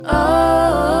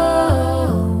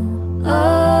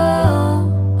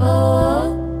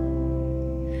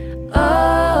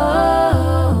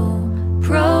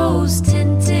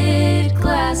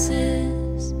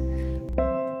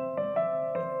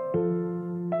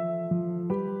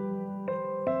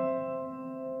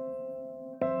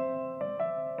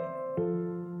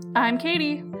I'm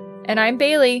Katie. And I'm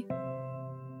Bailey.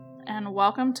 And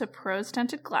welcome to Prose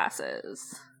Tinted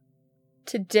Glasses.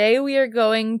 Today we are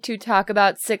going to talk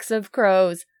about Six of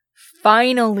Crows.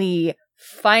 Finally.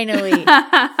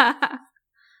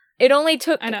 It only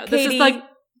took I know, Katie...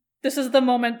 this is the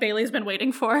moment Bailey's been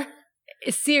waiting for.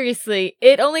 Seriously,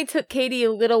 it only took Katie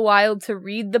a little while to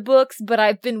read the books, but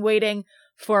I've been waiting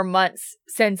for months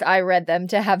since I read them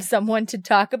to have someone to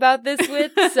talk about this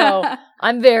with, so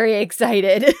I'm very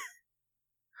excited.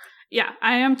 Yeah,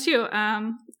 I am too.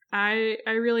 I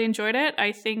really enjoyed it.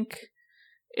 I think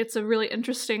it's a really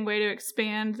interesting way to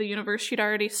expand the universe she'd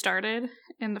already started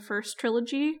in the first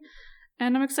trilogy,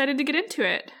 and I'm excited to get into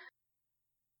it.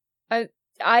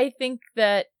 I think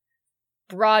that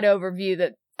broad overview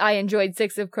that I enjoyed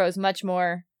Six of Crows much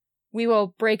more. We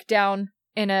will break down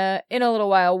in a little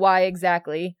while why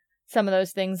exactly some of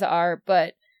those things are,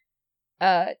 but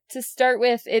to start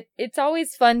with, it's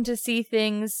always fun to see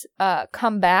things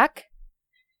come back.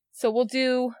 So we'll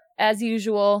do, as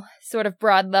usual, sort of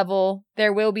broad level.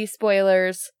 There will be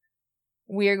spoilers.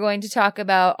 We're going to talk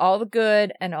about all the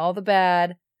good and all the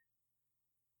bad.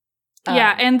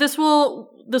 Yeah, and this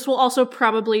will also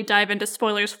probably dive into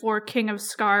spoilers for King of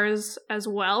Scars as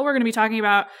well. We're going to be talking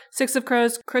about Six of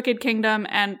Crows, Crooked Kingdom,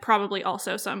 and probably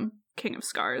also some King of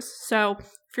Scars. So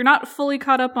if you're not fully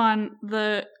caught up on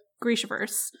the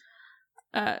Grishaverse,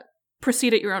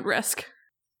 proceed at your own risk.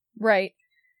 Right.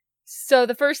 So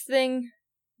the first thing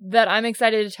that I'm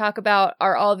excited to talk about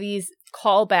are all these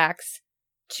callbacks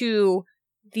to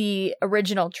the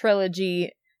original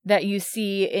trilogy that you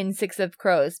see in Six of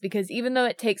Crows, because even though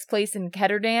it takes place in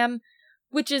Ketterdam,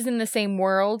 which is in the same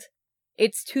world,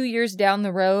 it's 2 years down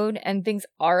the road and things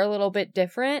are a little bit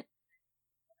different.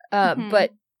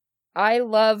 But I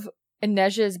love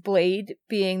Inesha's blade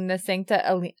being the Sancta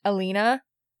Alina,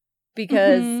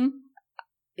 because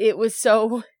it was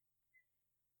so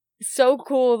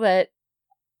cool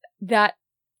that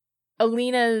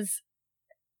Alina's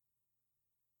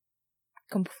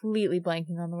completely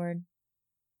blanking on the word.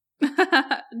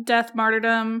 Death,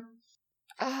 martyrdom,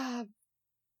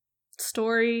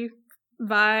 story,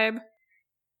 vibe.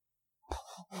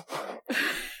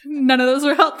 None of those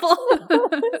were helpful.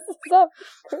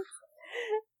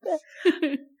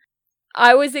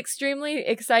 I was extremely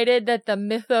excited that the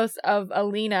mythos of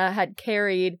Alina had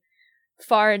carried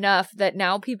far enough that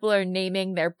now people are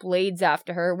naming their blades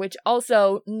after her, which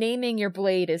also, naming your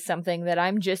blade is something that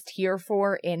I'm just here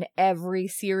for in every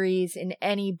series, in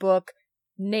any book.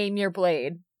 Name your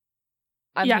blade.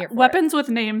 I'm here for weapons with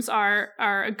names are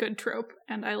a good trope,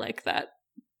 and I like that.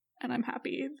 And I'm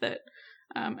happy that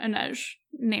Inej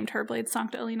named her blade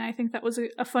Sancta Alina. I think that was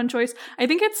a fun choice. I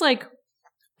think it's like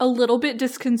a little bit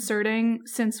disconcerting,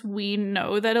 since we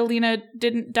know that Alina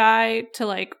didn't die, to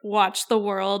like watch the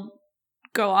world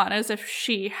go on as if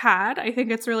she had. I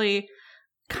think it's really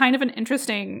kind of an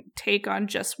interesting take on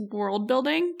just world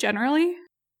building generally.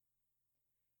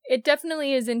 It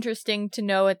definitely is interesting to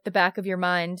know at the back of your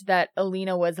mind that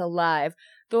Alina was alive.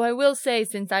 Though I will say,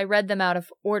 since I read them out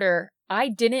of order, I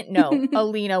didn't know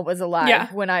Alina was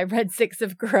alive when I read Six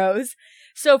of Crows.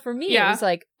 So for me, it was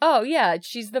like, oh yeah,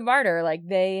 she's the martyr. Like,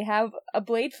 they have a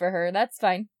blade for her. That's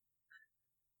fine.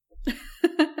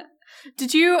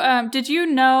 Did you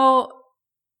know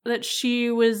that she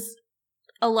was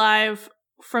alive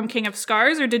from King of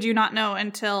Scars, or did you not know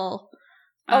until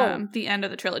the end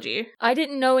of the trilogy? I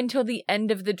didn't know until the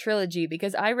end of the trilogy,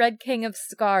 because I read King of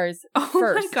Scars first.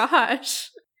 Oh my gosh.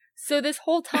 So this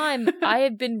whole time, I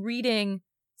had been reading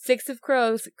Six of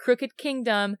Crows, Crooked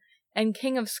Kingdom, and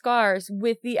King of Scars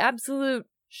with the absolute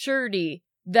surety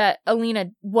that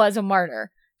Alina was a martyr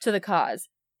to the cause,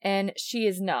 and she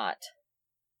is not.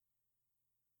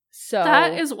 So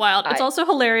that is wild. It's also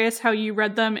hilarious how you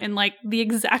read them in like the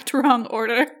exact wrong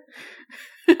order.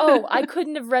 Oh, I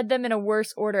couldn't have read them in a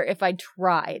worse order if I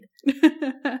tried.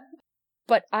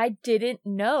 But I didn't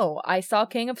know. I saw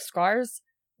King of Scars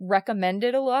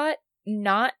recommended a lot,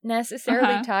 not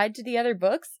necessarily tied to the other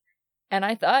books, and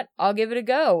I thought, I'll give it a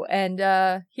go, and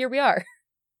here we are.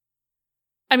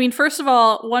 I mean, first of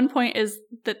all, one point is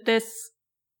that this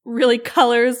really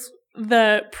colors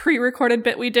the pre-recorded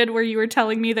bit we did where you were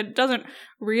telling me that it doesn't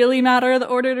really matter the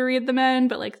order to read them in,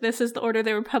 but like this is the order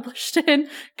they were published in,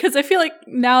 because I feel like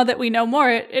now that we know more,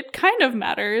 it kind of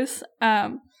matters.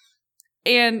 And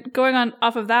going on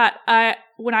off of that,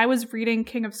 when I was reading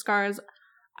King of Scars,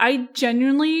 I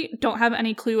genuinely don't have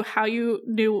any clue how you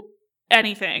knew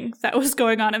anything that was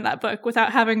going on in that book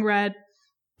without having read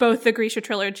both the Grisha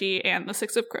trilogy and the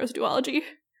Six of Crows duology.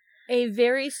 A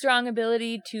very strong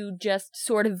ability to just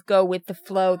sort of go with the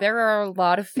flow. There are a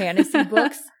lot of fantasy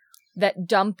books that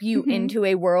dump you into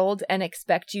a world and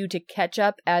expect you to catch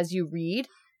up as you read.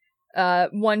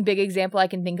 One big example I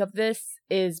can think of this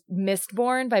is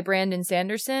Mistborn by Brandon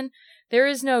Sanderson. There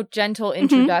is no gentle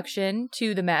introduction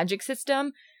to the magic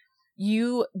system.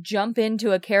 You jump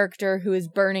into a character who is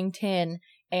burning tin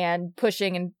and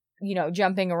pushing and,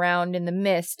 jumping around in the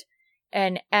mist.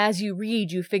 And as you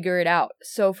read, you figure it out.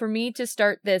 So for me to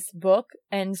start this book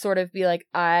and sort of be like,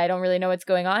 I don't really know what's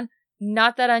going on,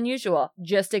 not that unusual.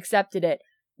 Just accepted it.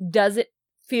 Does it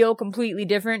feel completely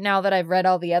different now that I've read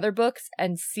all the other books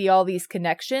and see all these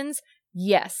connections?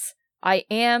 Yes. I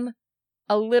am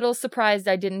a little surprised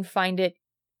I didn't find it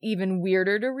even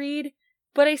weirder to read,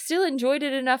 but I still enjoyed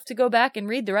it enough to go back and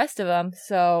read the rest of them,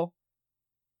 so...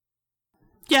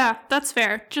 Yeah, that's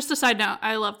fair. Just a side note,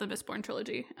 I love the Mistborn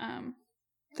trilogy.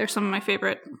 They're some of my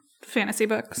favorite fantasy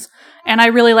books. And I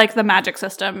really like the magic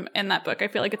system in that book. I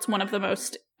feel like it's one of the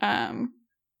most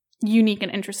unique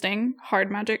and interesting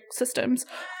hard magic systems.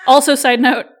 Also, side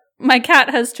note, my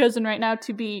cat has chosen right now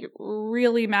to be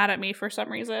really mad at me for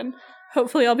some reason.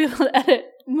 Hopefully I'll be able to edit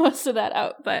most of that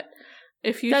out, but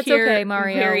if you hear okay,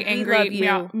 Mario. very angry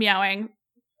meowing,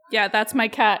 yeah, that's my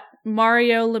cat,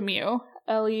 Mario Lemieux.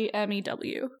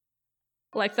 Lemew.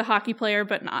 Like the hockey player,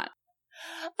 but not.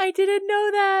 I didn't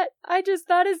know that. I just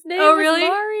thought his name was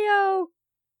Mario.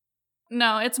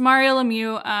 No, it's Mario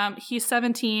Lemieux. He's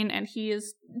 17 and he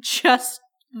is just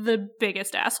the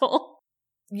biggest asshole.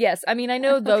 Yes, I mean, I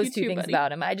know those two things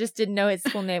about him. I just didn't know his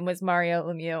full name was Mario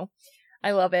Lemieux.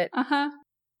 I love it.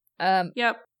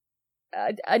 Yep.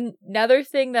 Another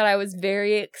thing that I was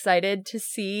very excited to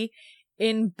see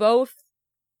in both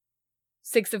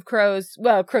Six of Crows,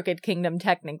 well, Crooked Kingdom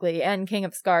technically, and King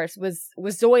of Scars was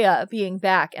Zoya being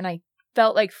back, and I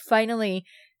felt like finally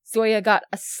Zoya got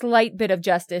a slight bit of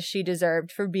justice she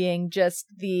deserved for being just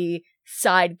the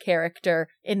side character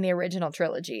in the original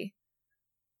trilogy.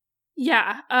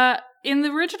 Yeah, in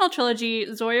the original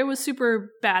trilogy, Zoya was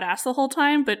super badass the whole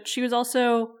time, but she was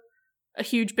also a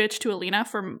huge bitch to Alina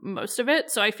for most of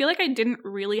it, so I feel like I didn't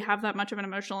really have that much of an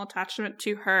emotional attachment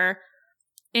to her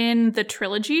in the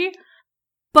trilogy.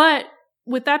 But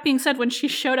with that being said, when she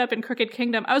showed up in Crooked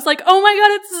Kingdom, I was like, oh my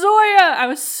god, it's Zoya! I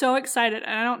was so excited.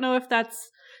 And I don't know if that's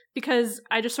because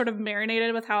I just sort of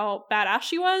marinated with how badass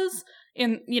she was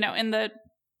in the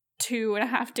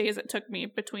 2.5 days it took me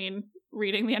between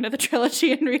reading the end of the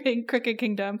trilogy and reading Crooked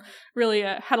Kingdom. Really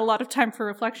had a lot of time for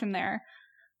reflection there.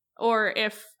 Or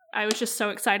if I was just so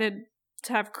excited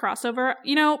to have crossover.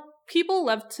 People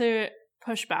love to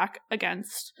push back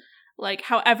against like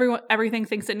how everything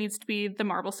thinks it needs to be the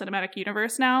Marvel Cinematic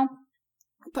Universe now.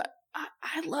 But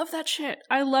I love that shit.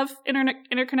 I love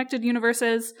interconnected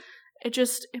universes. It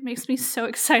makes me so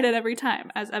excited every time,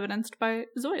 as evidenced by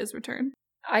Zoya's return.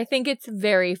 I think it's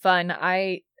very fun.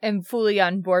 I am fully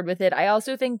on board with it. I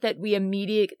also think that we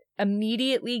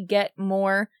immediately get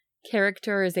more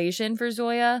characterization for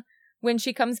Zoya when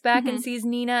she comes back and sees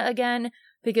Nina again,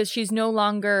 because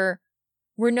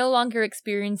we're no longer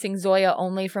experiencing Zoya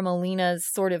only from Alina's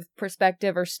sort of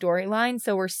perspective or storyline,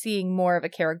 so we're seeing more of a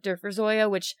character for Zoya,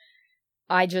 which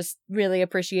I just really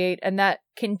appreciate, and that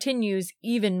continues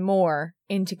even more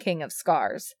into King of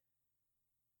Scars.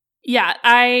 Yeah,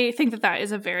 I think that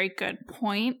is a very good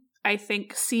point. I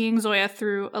think seeing Zoya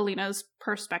through Alina's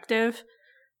perspective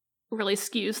really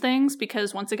skews things,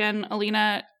 because once again,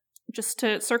 Alina, just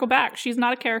to circle back, she's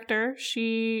not a character.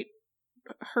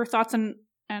 Her thoughts and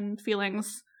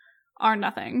feelings are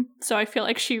nothing. So I feel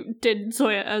like she did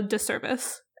Zoya a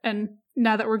disservice. And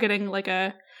now that we're getting like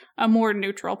a more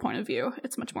neutral point of view,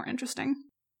 it's much more interesting.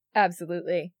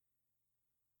 Absolutely.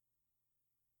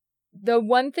 The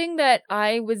one thing that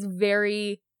I was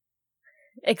very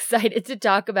excited to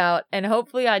talk about, and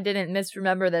hopefully I didn't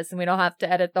misremember this and we don't have to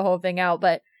edit the whole thing out,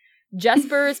 but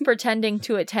Jesper is pretending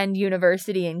to attend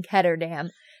university in Ketterdam,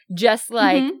 just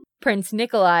like Prince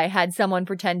Nikolai had someone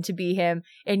pretend to be him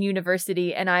in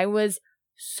university, and I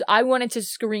wanted to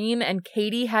scream, and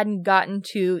Katie hadn't gotten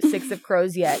to Six of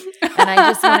Crows yet, and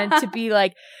I just wanted to be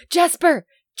like, Jesper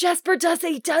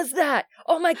does that!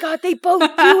 Oh my god, they both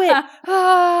do it!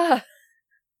 Ah!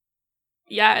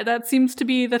 Yeah, that seems to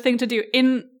be the thing to do.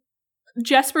 In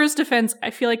Jesper's defense,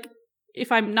 I feel like if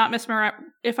I'm not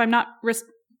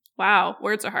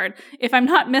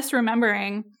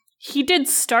misremembering, he did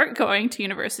start going to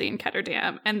university in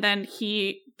Ketterdam, and then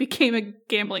he became a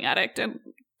gambling addict and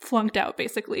flunked out,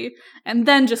 basically, and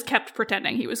then just kept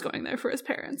pretending he was going there for his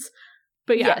parents.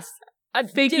 But yeah, yes, a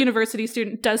fake university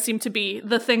student does seem to be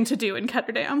the thing to do in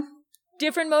Ketterdam.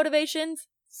 Different motivations,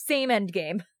 same end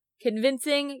game.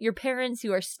 Convincing your parents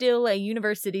you are still a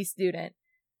university student.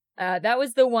 That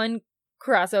was the one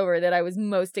crossover that I was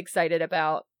most excited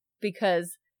about,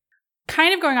 because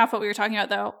kind of going off what we were talking about,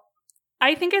 though,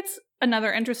 I think it's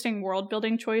another interesting world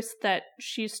building choice that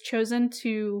she's chosen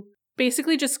to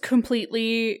basically just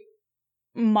completely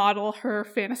model her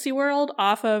fantasy world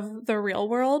off of the real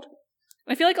world.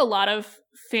 I feel like a lot of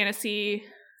fantasy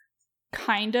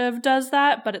kind of does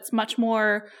that, but it's much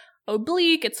more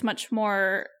oblique, it's much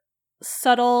more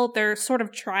subtle. They're sort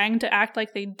of trying to act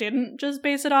like they didn't just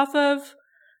base it off of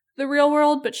the real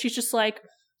world, but she's just like,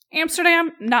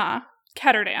 Amsterdam? Nah.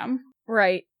 Ketterdam.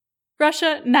 Right.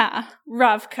 Russia? Nah.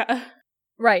 Ravka.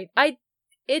 Right.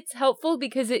 It's helpful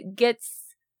because it gets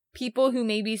people who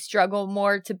maybe struggle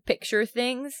more to picture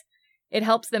things. It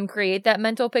helps them create that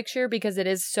mental picture because it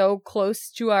is so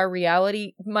close to our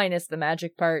reality, minus the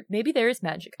magic part. Maybe there is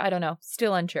magic. I don't know.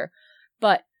 Still unsure.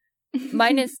 But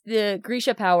minus the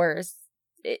Grisha powers,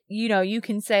 you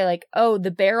can say like, oh,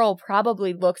 the barrel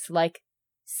probably looks like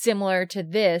similar to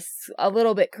this, a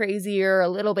little bit crazier, a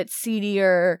little bit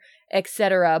seedier,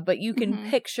 etc. But you can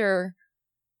picture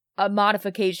a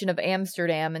modification of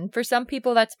Amsterdam. And for some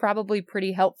people, that's probably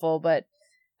pretty helpful. But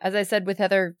as I said with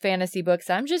other fantasy books,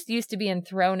 I'm just used to being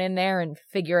thrown in there and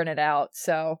figuring it out.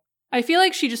 So I feel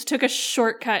like she just took a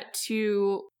shortcut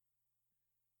to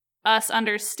us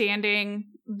understanding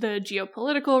the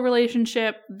geopolitical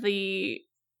relationship, the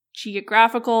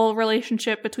geographical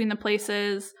relationship between the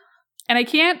places. And I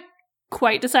can't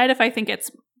quite decide if I think it's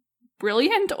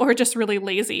brilliant or just really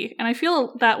lazy. And I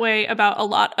feel that way about a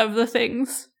lot of the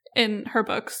things in her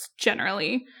books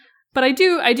generally. But I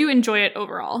do enjoy it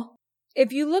overall.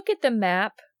 If you look at the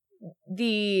map,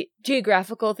 the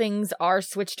geographical things are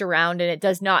switched around and it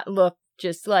does not look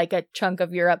just like a chunk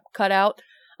of Europe cut out.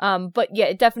 But yeah,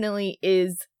 it definitely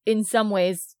is in some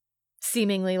ways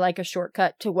seemingly like a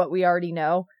shortcut to what we already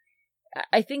know.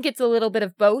 I think it's a little bit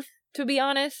of both, to be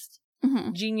honest.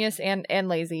 Genius and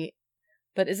lazy.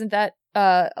 But isn't that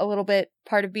a little bit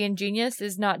part of being genius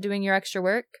is not doing your extra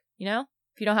work, if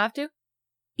you don't have to?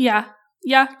 Yeah,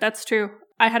 that's true.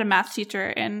 I had a math teacher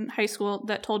in high school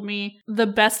that told me the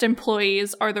best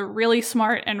employees are the really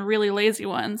smart and really lazy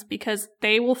ones because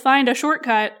they will find a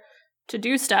shortcut to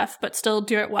do stuff but still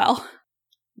do it well.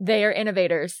 They are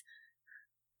innovators.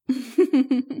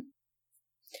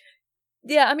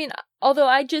 Yeah, I mean, although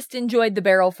I just enjoyed the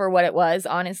barrel for what it was,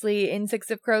 honestly, in Six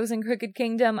of Crows and Crooked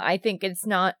Kingdom, I think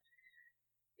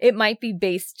it might be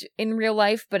based in real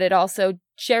life, but it also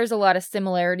shares a lot of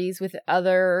similarities with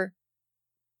other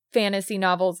fantasy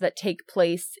novels that take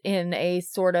place in a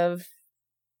sort of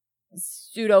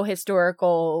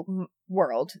pseudo-historical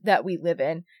world that we live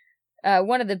in.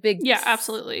 One of the big... Yeah,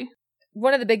 absolutely.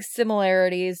 One of the big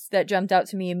similarities that jumped out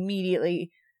to me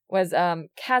immediately was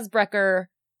Kaz Brekker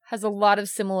has a lot of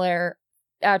similar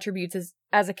attributes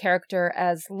as a character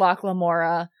as Locke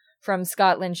Lamora from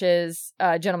Scott Lynch's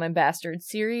Gentleman Bastard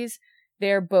series.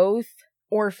 They're both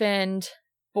orphaned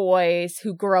boys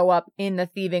who grow up in the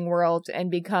thieving world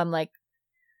and become like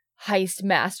heist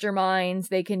masterminds.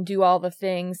 They can do all the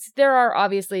things. There are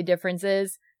obviously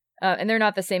differences, and they're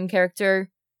not the same character.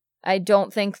 I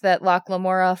don't think that Locke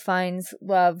Lamora finds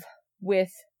love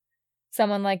with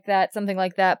something like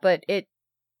that, but it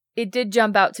did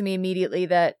jump out to me immediately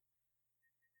that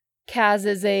Kaz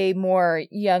is a more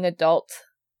young adult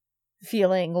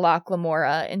feeling Locke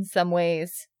Lamora in some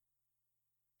ways.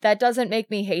 That doesn't make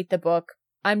me hate the book.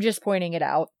 I'm just pointing it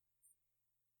out.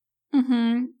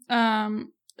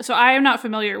 So I am not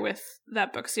familiar with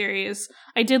that book series.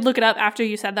 I did look it up after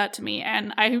you said that to me,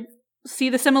 and I see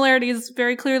the similarities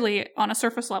very clearly on a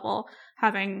surface level,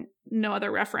 having no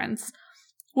other reference.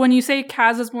 When you say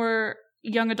Kaz is more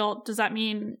young adult, does that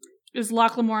mean is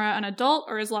Locke Lamora an adult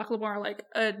or is Locke Lamora like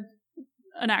an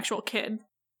actual kid?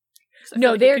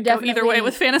 No, they're definitely either way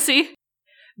with fantasy.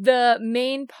 The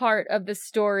main part of the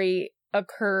story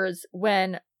occurs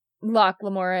when Locke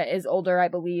Lamora is older, I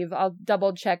believe. I'll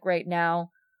double check right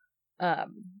now.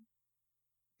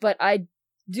 But I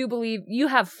do believe you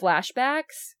have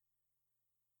flashbacks,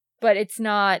 but it's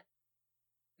not,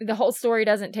 the whole story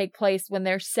doesn't take place when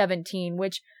they're 17,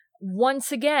 which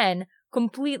once again,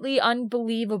 completely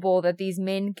unbelievable that these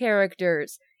main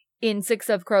characters in Six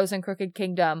of Crows and Crooked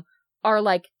Kingdom are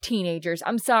like teenagers.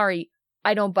 I'm sorry,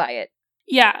 I don't buy it.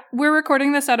 Yeah, we're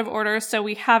recording this out of order, so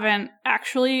we haven't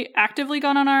actually actively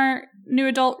gone on our new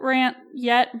adult rant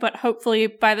yet, but hopefully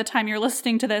by the time you're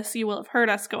listening to this, you will have heard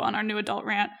us go on our new adult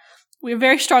rant. We have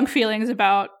very strong feelings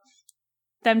about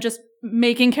them just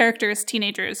making characters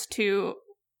teenagers to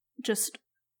just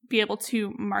be able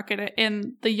to market it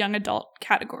in the young adult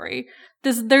category.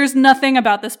 There's nothing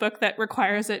about this book that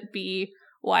requires it be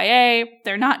YA.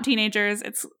 They're not teenagers.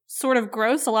 It's sort of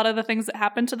gross, a lot of the things that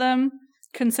happen to them.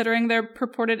 considering their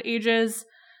purported ages.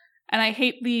 And I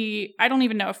hate I don't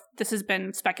even know if this has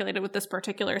been speculated with this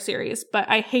particular series, but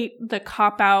I hate the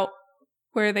cop-out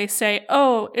where they say,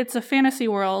 oh, it's a fantasy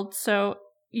world, so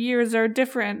years are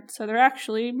different, so they're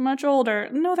actually much older.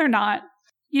 No, they're not.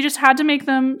 You just had to make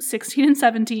them 16 and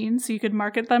 17 so you could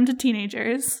market them to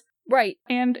teenagers. Right.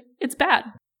 And it's bad.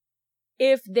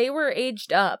 If they were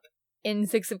aged up in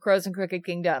Six of Crows and Crooked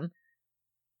Kingdom,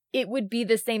 it would be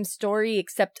the same story,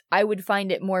 except I would find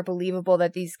it more believable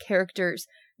that these characters,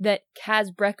 that Kaz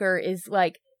Brekker is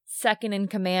like second in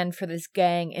command for this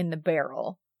gang in the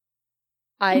barrel.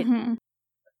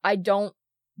 I don't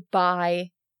buy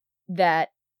that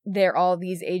they're all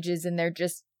these ages and they're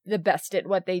just the best at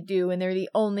what they do and they're the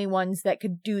only ones that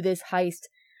could do this heist,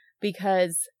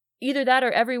 because either that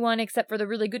or everyone except for the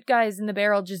really good guys in the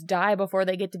barrel just die before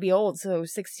they get to be old, so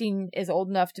 16 is old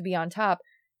enough to be on top.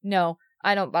 No,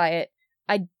 I don't buy it.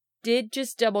 I did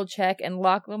just double check, and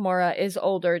Locke Lamora is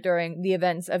older during the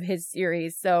events of his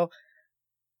series, so...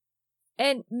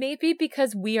 And maybe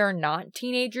because we are not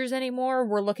teenagers anymore,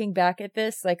 we're looking back at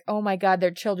this like, oh my god,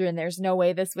 they're children, there's no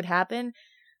way this would happen.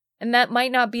 And that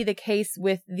might not be the case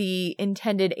with the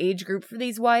intended age group for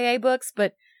these YA books,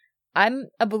 but I'm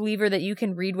a believer that you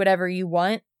can read whatever you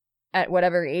want at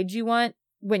whatever age you want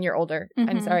when you're older.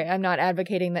 I'm sorry, I'm not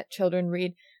advocating that children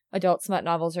read adult smut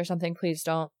novels or something. Please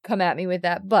don't come at me with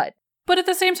that. But at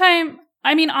the same time,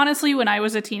 I mean, honestly, when I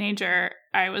was a teenager,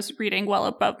 I was reading well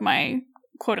above my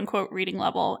quote-unquote reading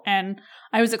level, and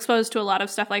I was exposed to a lot of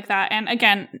stuff like that. And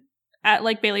again,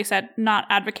 like Bailey said, not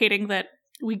advocating that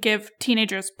we give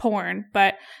teenagers porn,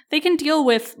 but they can deal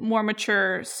with more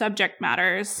mature subject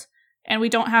matters, and we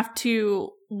don't have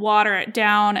to water it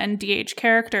down and de-age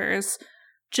characters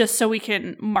just so we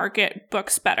can market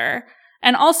books better.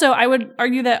 And also, I would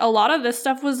argue that a lot of this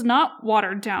stuff was not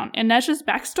watered down. Inej's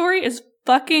backstory is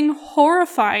fucking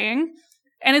horrifying.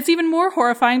 And it's even more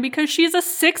horrifying because she's a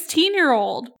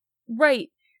 16-year-old. Right.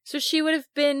 So she would have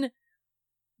been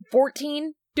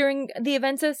 14 during the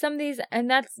events of some of these, and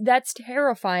that's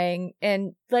terrifying.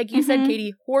 And like you said,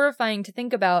 Katie, horrifying to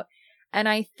think about. And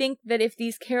I think that if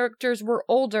these characters were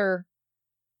older,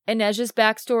 Inej's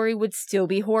backstory would still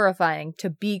be horrifying,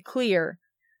 to be clear.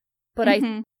 But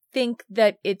I think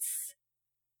that it's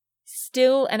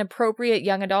still an appropriate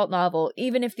young adult novel,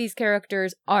 even if these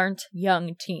characters aren't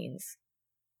young teens.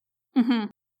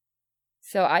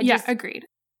 So I just... Yeah, agreed.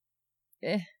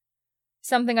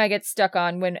 Something I get stuck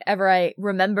on whenever I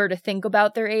remember to think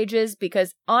about their ages,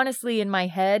 because honestly, in my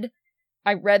head,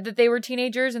 I read that they were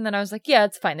teenagers, and then I was like, yeah,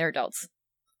 it's fine, they're adults.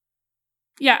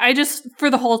 Yeah, I just, for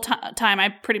the whole time, I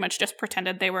pretty much just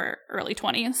pretended they were early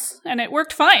 20s, and it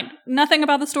worked fine. Nothing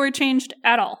about the story changed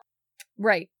at all.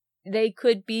 Right. They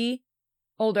could be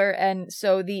older, and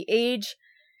so the age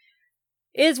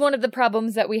is one of the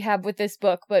problems that we have with this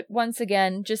book. But once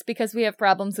again, just because we have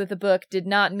problems with the book did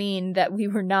not mean that we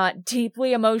were not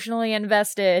deeply emotionally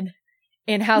invested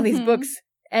in how these books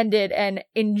ended and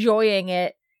enjoying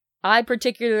it. I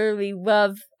particularly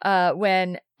love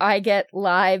when I get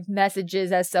live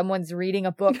messages as someone's reading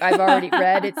a book I've already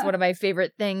read. It's one of my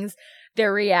favorite things.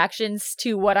 Their reactions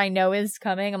to what I know is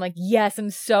coming. I'm like, yes, I'm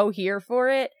so here for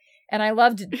it. And I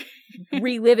loved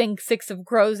reliving Six of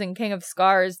Crows and King of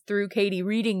Scars through Katie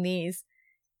reading these,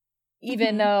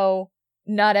 even though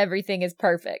not everything is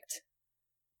perfect.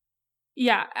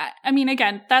 Yeah, I mean,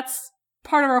 again, that's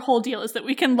part of our whole deal, is that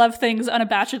we can love things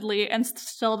unabashedly and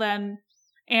still then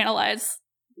analyze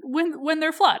when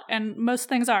they're flawed, and most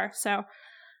things are. So,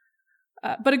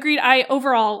 but agreed, I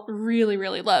overall really,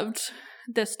 really loved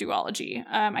this duology.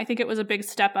 I think it was a big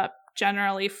step up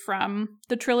generally from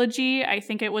the trilogy. I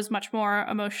think it was much more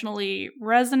emotionally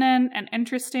resonant and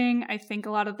interesting. I think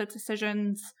a lot of the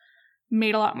decisions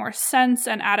made a lot more sense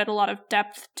and added a lot of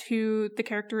depth to the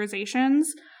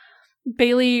characterizations.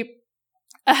 Bailey,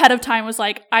 ahead of time, was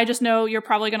like, I just know you're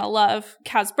probably going to love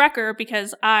Kaz Brekker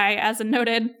because I, as a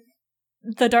noted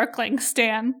The Darkling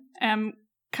stan, am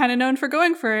kind of known for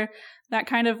going for that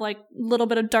kind of like little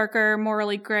bit of darker,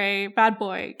 morally gray bad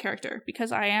boy character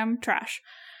because I am trash.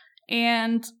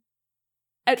 And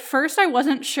at first I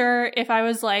wasn't sure if I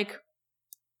was like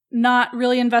not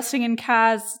really investing in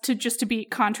Kaz to be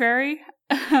contrary,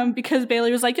 because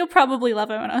Bailey was like, you'll probably love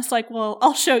him. And I was like, well,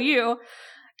 I'll show you.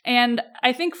 And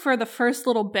I think for the first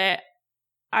little bit,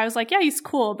 I was like, yeah, he's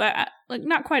cool, but like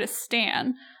not quite a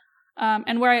stan.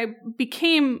 And where I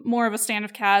became more of a stan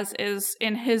of Kaz is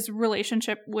in his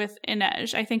relationship with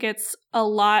Inej. I think it's a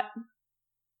lot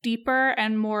deeper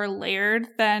and more layered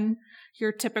than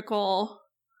your typical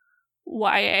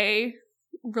YA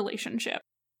relationship.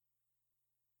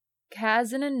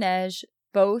 Kaz and Inej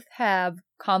both have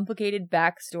complicated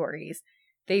backstories.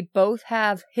 They both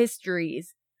have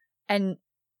histories. And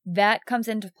that comes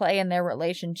into play in their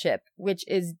relationship, which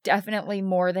is definitely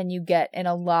more than you get in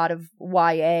a lot of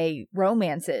YA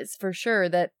romances, for sure,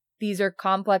 that these are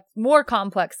more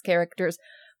complex characters,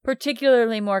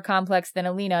 particularly more complex than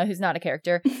Alina, who's not a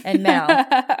character, and Mal.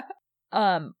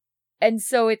 And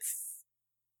so it's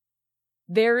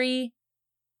very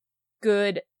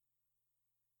good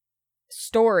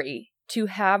story to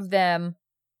have them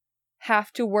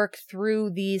have to work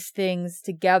through these things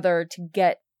together to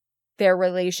get their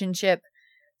relationship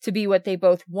to be what they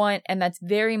both want, and that's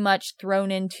very much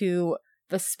thrown into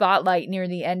the spotlight near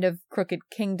the end of Crooked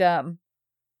Kingdom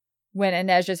when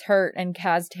Inej is hurt and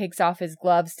Kaz takes off his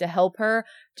gloves to help her.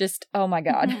 Just, oh my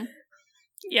god. Mm-hmm.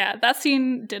 Yeah, that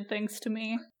scene did things to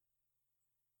me.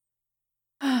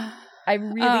 I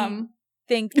really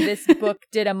think this book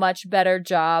did a much better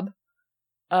job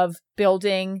of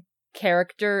building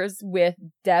characters with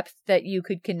depth that you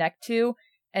could connect to.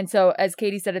 And so, as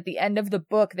Katie said, at the end of the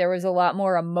book, there was a lot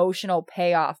more emotional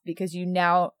payoff because you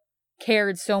now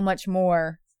cared so much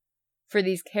more for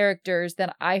these characters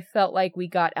than I felt like we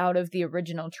got out of the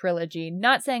original trilogy.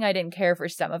 Not saying I didn't care for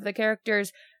some of the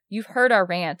characters. You've heard our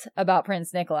rant about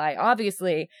Prince Nikolai.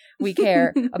 Obviously, we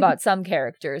care about some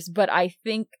characters, but I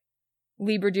think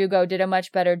Leigh Bardugo did a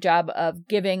much better job of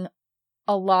giving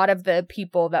a lot of the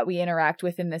people that we interact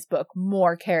with in this book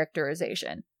more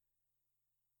characterization.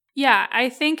 Yeah, I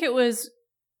think it was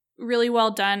really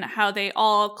well done how they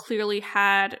all clearly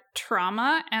had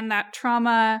trauma, and that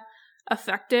trauma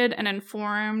affected and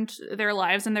informed their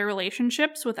lives and their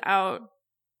relationships without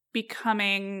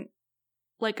becoming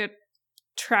like a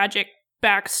tragic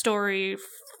backstory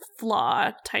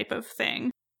flaw type of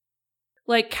thing.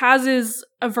 Like, Kaz's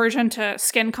aversion to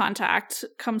skin contact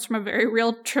comes from a very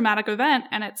real traumatic event,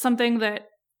 and it's something that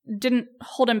didn't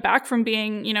hold him back from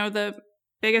being, you know, the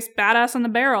biggest badass in the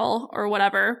barrel or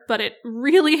whatever, but it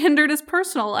really hindered his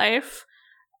personal life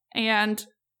and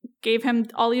gave him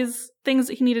all these things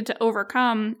that he needed to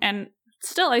overcome. And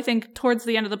still, I think towards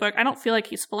the end of the book, I don't feel like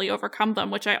he's fully overcome them,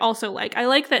 which I also like. I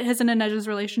like that his and Inej's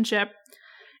relationship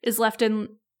is left in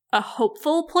a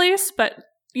hopeful place, but,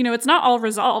 you know, it's not all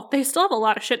resolved. They still have a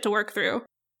lot of shit to work through.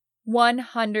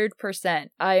 100%.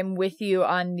 I'm with you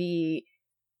on the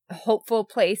hopeful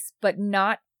place, but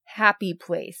not happy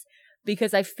place.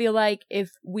 Because I feel like if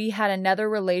we had another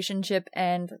relationship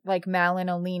and like Mal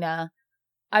and Alina,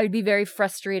 I would be very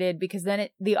frustrated because then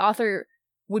the author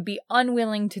would be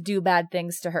unwilling to do bad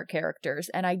things to her characters.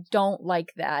 And I don't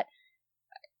like that.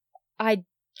 I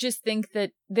just think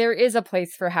that there is a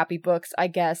place for happy books, I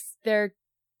guess. They're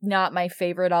not my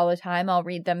favorite all the time. I'll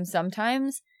read them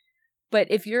sometimes. But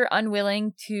if you're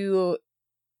unwilling to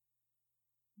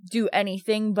do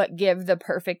anything but give the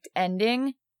perfect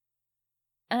ending,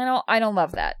 I don't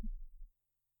love that.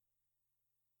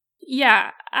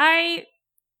 Yeah, I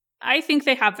think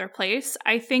they have their place.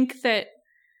 I think that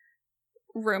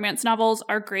romance novels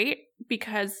are great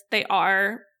because they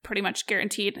are pretty much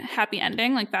guaranteed happy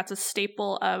ending. Like, that's a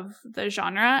staple of the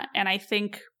genre. And I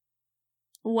think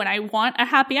when I want a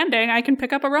happy ending, I can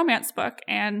pick up a romance book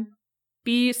and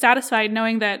be satisfied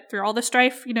knowing that through all the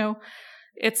strife, you know,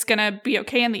 it's gonna be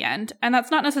okay in the end. And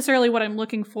that's not necessarily what I'm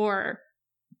looking for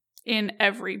in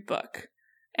every book.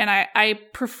 And I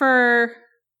prefer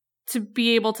to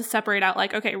be able to separate out,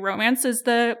 like, okay, romance is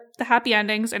the happy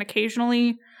endings, and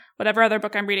occasionally whatever other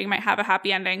book I'm reading might have a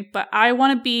happy ending, but I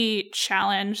want to be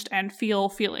challenged and feel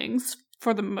feelings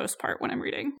for the most part when I'm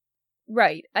reading.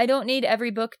 Right. I don't need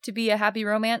every book to be a happy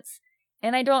romance,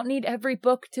 and I don't need every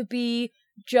book to be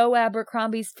Joe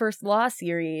Abercrombie's First Law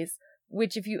series,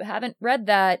 which, if you haven't read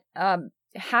that,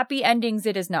 happy endings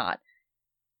it is not.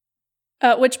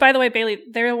 Which, by the way, Bailey,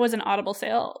 there was an Audible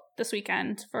sale this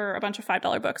weekend for a bunch of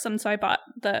 $5 books, and so I bought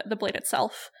the Blade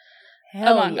itself,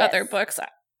 among other books.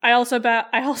 I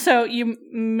also, you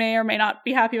may or may not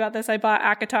be happy about this, I bought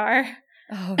ACOTAR.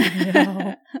 Oh,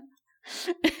 no.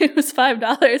 It was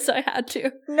 $5, so I had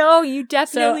to. No, you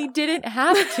definitely didn't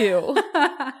have to.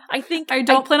 I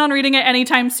don't plan on reading it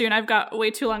anytime soon. I've got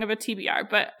way too long of a TBR,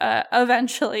 but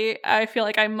eventually I feel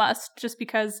like I must, just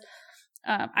because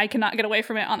I cannot get away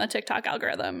from it on the TikTok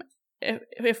algorithm,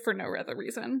 if for no other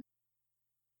reason.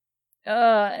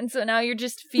 And so now you're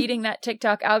just feeding that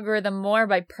TikTok algorithm more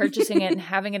by purchasing it and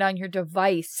having it on your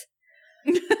device.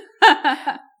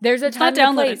 There's a it's time not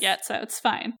and downloaded place yet, so it's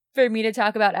fine. For me to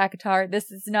talk about ACOTAR.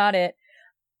 This is not it.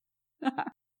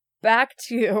 Back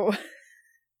to...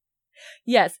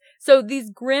 Yes, so these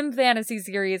grim fantasy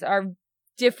series are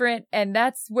different, and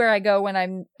that's where I go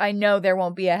when I know there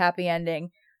won't be a happy ending.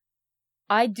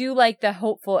 I do like the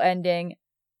hopeful ending,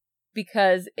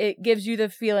 because it gives you the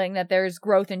feeling that there's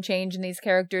growth and change in these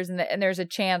characters and there's a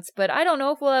chance, but I don't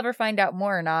know if we'll ever find out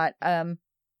more or not. And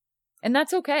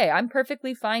that's okay. I'm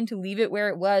perfectly fine to leave it where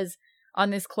it was on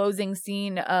this closing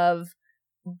scene of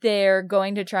they're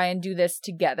going to try and do this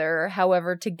together,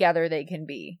 however together they can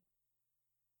be.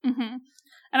 Mm-hmm.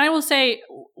 And I will say,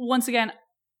 once again,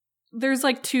 there's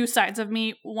like two sides of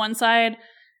me. One side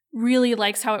really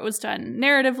likes how it was done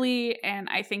narratively, and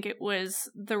I think it was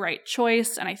the right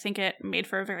choice, and I think it made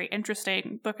for a very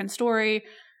interesting book and story.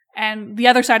 And the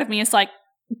other side of me is like,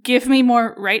 give me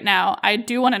more right now. I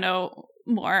do want to know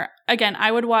more. Again,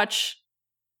 I would watch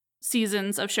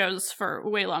seasons of shows for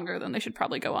way longer than they should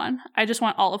probably go on. I just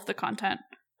want all of the content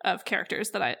of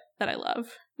characters that I love.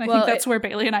 And I think that's where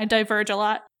Bailey and I diverge a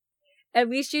lot. At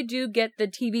least you do get the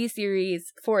TV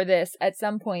series for this at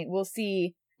some point. We'll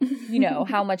see,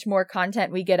 how much more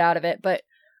content we get out of it. But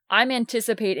I'm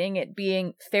anticipating it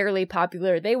being fairly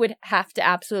popular. They would have to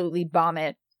absolutely bomb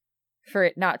it for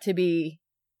it not to be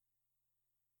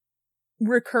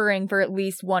recurring for at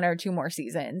least one or two more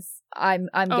seasons. I'm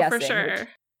guessing. For sure.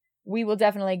 We will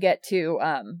definitely get to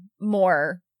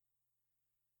more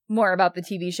about the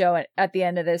TV show at the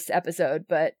end of this episode.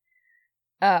 But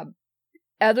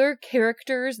other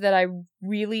characters that I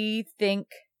really think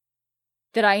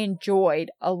that I enjoyed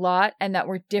a lot and that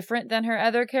were different than her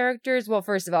other characters. Well,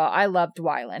 first of all, I loved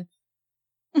Wylan.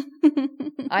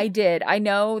 I did. I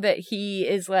know that he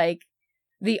is like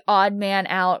the odd man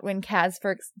out when Kaz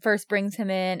first brings him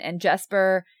in, and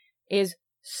Jesper is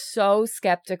so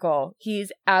skeptical.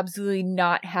 He's absolutely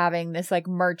not having this like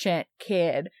merchant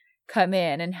kid come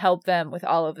in and help them with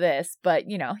all of this. But,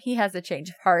 he has a change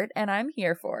of heart and I'm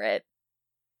here for it.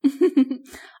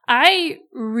 I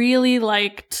really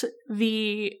liked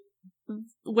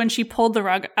when she pulled the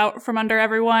rug out from under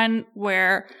everyone,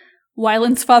 where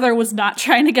Wylan's father was not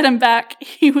trying to get him back.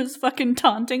 He was fucking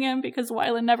taunting him because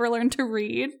Wylan never learned to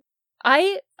read.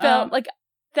 I felt like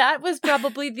that was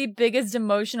probably the biggest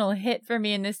emotional hit for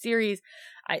me in this series.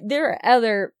 There are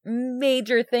other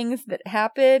major things that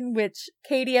happen, which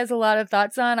Katie has a lot of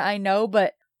thoughts on, I know,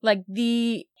 but like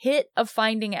the hit of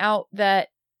finding out that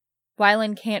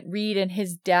Wylan can't read and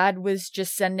his dad was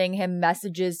just sending him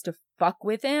messages to fuck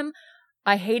with him,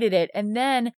 I hated it. And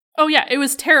then... Oh yeah, it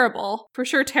was terrible. For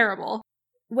sure terrible.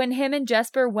 When him and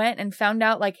Jesper went and found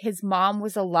out like his mom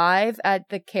was alive at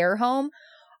the care home,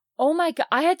 oh my god,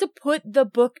 I had to put the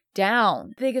book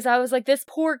down because I was like, this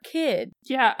poor kid.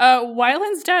 Yeah,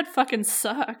 Wylan's dad fucking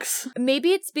sucks.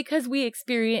 Maybe it's because we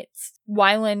experienced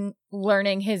Wylan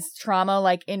learning his trauma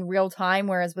like in real time,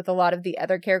 whereas with a lot of the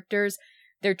other characters,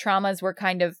 their traumas were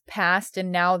kind of past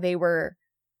and now they were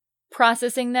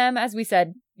processing them. As we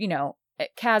said,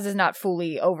 Kaz is not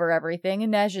fully over everything,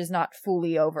 and Inej is not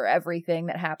fully over everything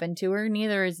that happened to her.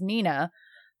 Neither is Nina.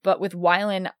 But with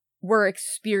Wylan, we're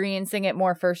experiencing it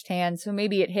more firsthand, so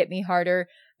maybe it hit me harder.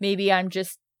 Maybe I'm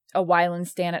just a Wylan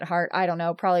stan at heart. I don't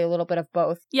know. Probably a little bit of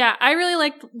both. Yeah, I really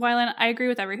liked Wylan. I agree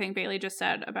with everything Bailey just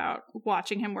said about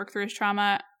watching him work through his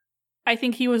trauma. I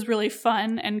think he was really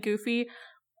fun and goofy.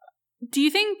 Do you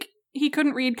think he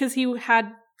couldn't read because he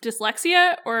had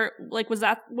dyslexia, or like was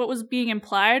that what was being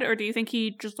implied, or do you think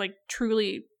he just like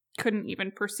truly couldn't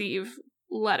even perceive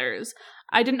letters?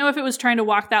 I didn't know if it was trying to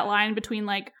walk that line between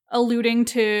like alluding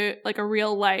to like a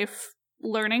real life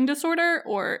learning disorder,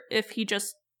 or if he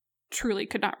just truly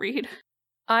could not read.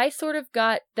 I sort of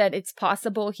got that it's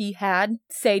possible he had,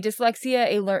 say, dyslexia,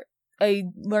 a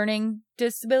learning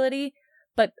disability,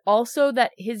 but also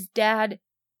that his dad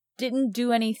didn't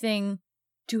do anything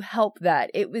to help that.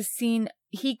 It was seen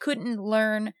he couldn't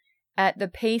learn at the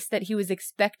pace that he was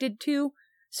expected to.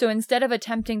 So instead of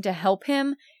attempting to help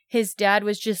him, his dad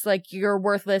was just like, you're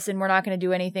worthless and we're not going to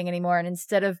do anything anymore. And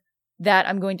instead of that,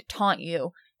 I'm going to taunt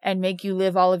you and make you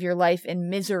live all of your life in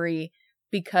misery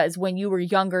because when you were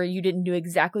younger, you didn't do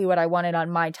exactly what I wanted on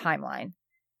my timeline.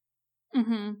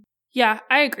 Mm-hmm. Yeah,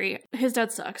 I agree. His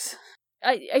dad sucks.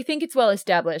 I think it's well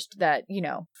established that,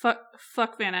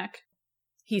 Fuck Van Eck.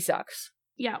 He sucks.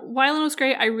 Yeah, Wylan was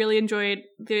great. I really enjoyed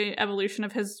the evolution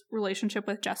of his relationship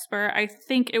with Jesper. I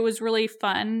think it was really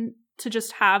fun to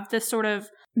just have this sort of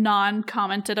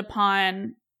non-commented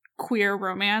upon queer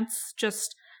romance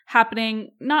just happening.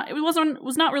 It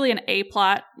was not really an A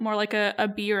plot, more like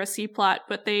a B or a C plot,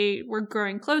 but they were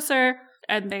growing closer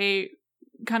and they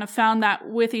kind of found that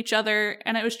with each other,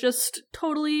 and it was just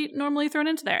totally normally thrown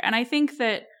into there. And I think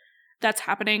that that's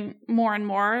happening more and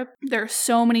more. There are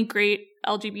so many great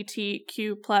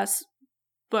LGBTQ plus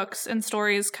books and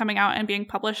stories coming out and being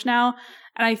published now.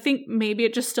 And I think maybe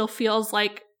it just still feels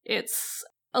like it's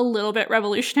a little bit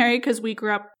revolutionary because we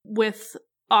grew up with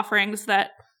offerings that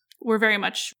were very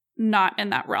much not in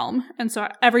that realm. And so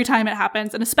every time it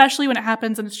happens, and especially when it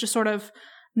happens and it's just sort of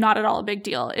not at all a big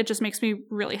deal, it just makes me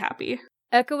really happy.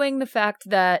 Echoing the fact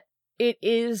that it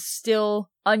is still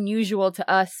unusual to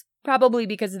us, probably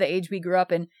because of the age we grew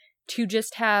up in, to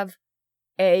just have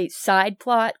a side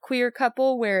plot queer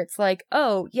couple where it's like,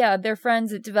 oh, yeah, they're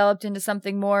friends, it developed into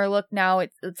something more, look, now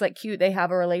it's like cute, they have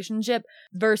a relationship,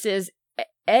 versus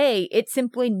A, it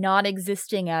simply not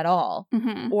existing at all,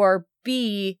 or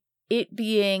B, it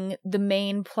being the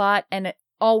main plot and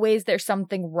always there's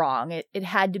something wrong. It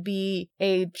had to be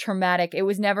a traumatic, it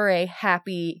was never a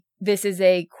happy, this is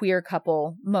a queer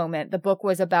couple moment. The book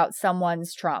was about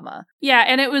someone's trauma. Yeah,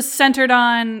 and it was centered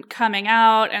on coming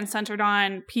out and centered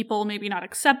on people maybe not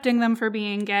accepting them for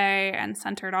being gay and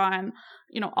centered on,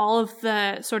 you know, all of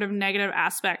the sort of negative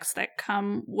aspects that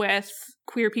come with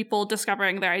queer people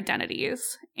discovering their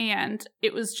identities. And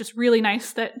it was just really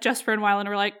nice that Jesper and Wylan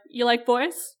were like, you like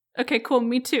boys? Okay, cool,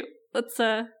 me too. Let's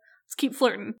keep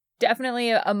flirting. Definitely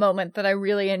a moment that I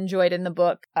really enjoyed in the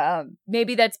book.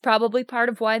 Maybe that's probably part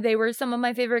of why they were some of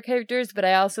my favorite characters, but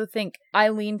I also think I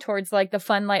lean towards like the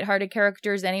fun, lighthearted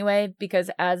characters anyway, because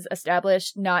as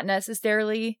established, not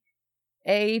necessarily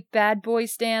a bad boy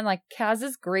stan. Like Kaz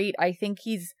is great. I think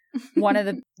he's one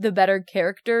of the better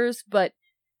characters, but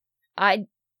I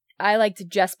liked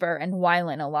Jesper and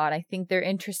Wylan a lot. I think they're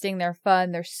interesting, they're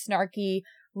fun, they're snarky.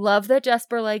 Love that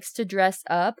Jesper likes to dress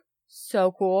up.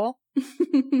 So cool.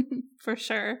 For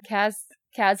sure.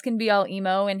 Kaz can be all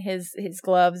emo in his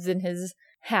gloves and his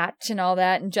hat and all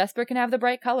that, and Jesper can have the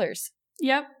bright colors.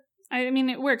 Yep. I mean,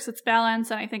 it works. It's balance,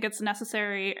 and I think it's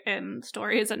necessary in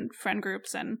stories and friend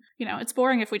groups, and, you know, it's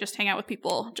boring if we just hang out with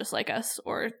people just like us,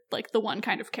 or, like, the one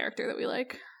kind of character that we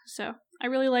like. So, I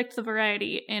really liked the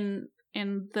variety in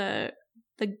the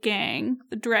gang,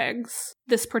 the dregs,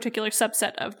 this particular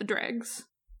subset of the dregs.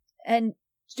 And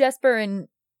Jesper and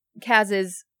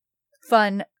Kaz's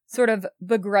fun, sort of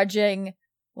begrudging,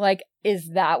 like,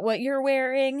 is that what you're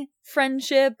wearing?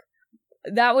 Friendship.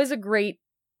 That was a great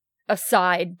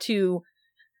aside to,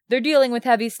 they're dealing with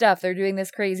heavy stuff. They're doing this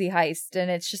crazy heist.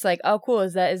 And it's just like, oh, cool.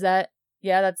 Is that,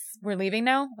 yeah, we're leaving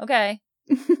now? Okay.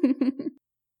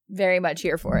 Very much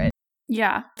here for it.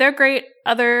 Yeah, they're great.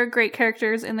 Other great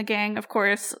characters in the gang, of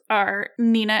course, are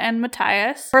Nina and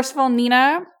Matthias. First of all,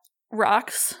 Nina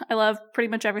rocks. I love pretty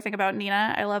much everything about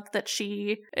Nina. I love that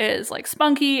she is like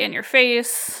spunky in your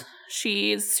face.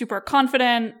 She's super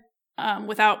confident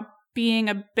without being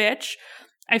a bitch.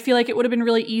 I feel like it would have been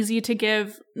really easy to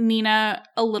give Nina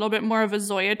a little bit more of a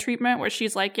Zoya treatment where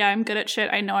she's like, yeah, I'm good at shit.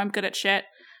 I know I'm good at shit.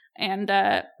 And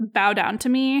bow down to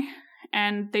me.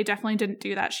 And they definitely didn't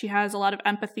do that. She has a lot of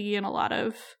empathy and a lot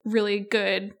of really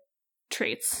good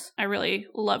traits. I really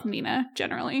love Nina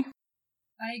generally.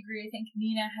 I agree. I think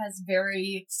Nina has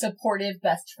very supportive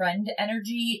best friend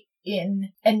energy and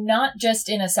not just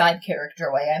in a side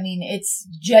character way. I mean, it's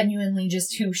genuinely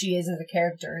just who she is as a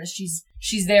character.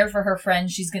 She's there for her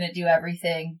friends. She's going to do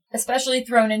everything, especially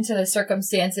thrown into the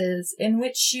circumstances in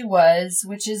which she was,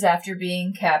 which is after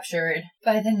being captured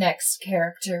by the next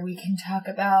character we can talk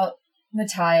about,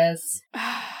 Matthias.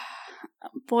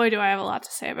 Boy, do I have a lot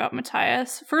to say about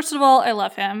Matthias. First of all, I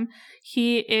love him.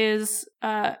 He is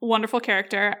a wonderful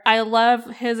character. I love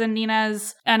his and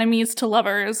Nina's enemies to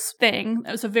lovers thing.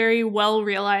 It was a very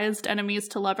well-realized enemies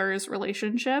to lovers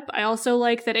relationship. I also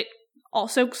like that it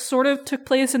also sort of took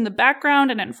place in the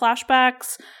background and in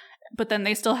flashbacks, but then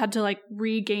they still had to like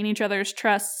regain each other's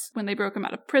trusts when they broke him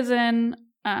out of prison.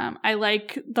 I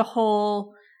like the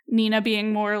whole Nina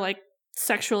being more like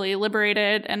sexually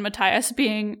liberated and Matthias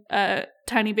being a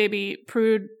tiny baby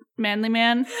prude manly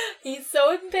man. He's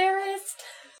so embarrassed.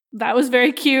 That was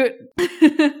very cute.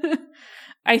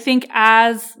 I think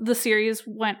as the series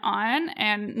went on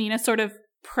and Nina sort of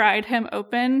pried him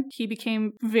open, he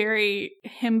became very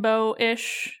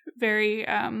himbo-ish, very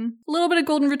little bit of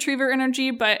golden retriever energy,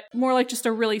 but more like just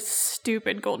a really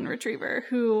stupid golden retriever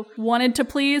who wanted to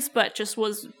please but just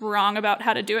was wrong about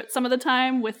how to do it some of the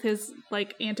time with his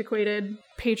like antiquated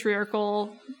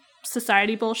patriarchal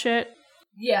society bullshit.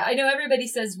 Yeah, I know everybody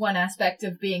says one aspect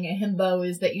of being a himbo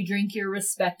is that you drink your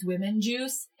respect women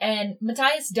juice, and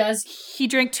Matthias does. He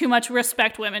drank too much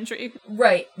respect women juice.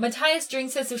 Right. Matthias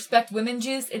drinks his respect women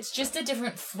juice. It's just a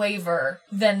different flavor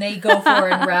than they go for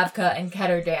in Ravka and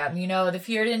Ketterdam. You know, the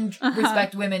Fjorden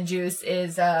respect women juice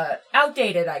is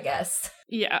outdated, I guess.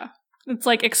 Yeah. It's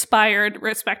like expired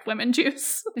respect women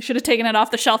juice. They should have taken it off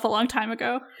the shelf a long time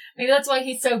ago. Maybe that's why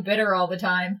he's so bitter all the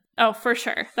time. Oh, for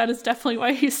sure. That is definitely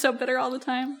why he's so bitter all the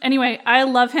time. Anyway, I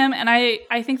love him, and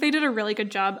I think they did a really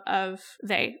good job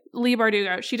Leigh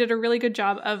Bardugo, she did a really good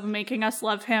job of making us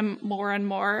love him more and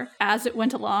more as it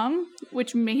went along,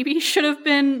 which maybe should have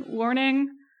been warning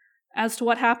as to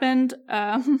what happened,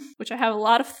 which I have a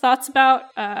lot of thoughts about.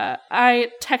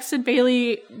 I texted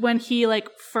Bailey when he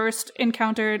first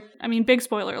encountered, big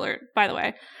spoiler alert, by the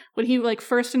way, when he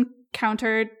first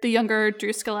encountered the younger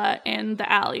Drusilla in the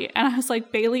alley. And I was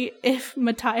like, Bailey, if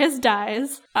Matthias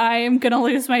dies, I am gonna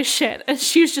lose my shit. And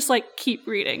she was just like, keep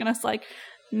reading. And I was like,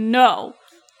 no.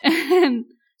 And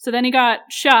so then he got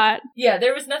shot. Yeah,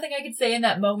 there was nothing I could say in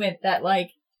that moment that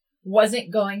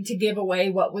wasn't going to give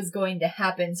away what was going to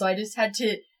happen. So I just had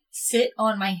to sit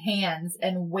on my hands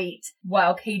and wait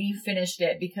while Katie finished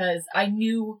it, because I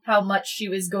knew how much she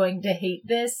was going to hate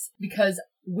this, because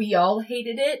we all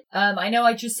hated it. I know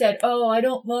I just said, oh, I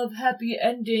don't love happy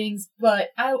endings, but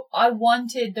I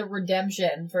wanted the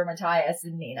redemption for Matthias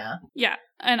and Nina. Yeah,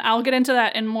 and I'll get into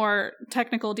that in more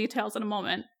technical details in a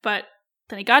moment, but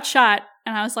then he got shot,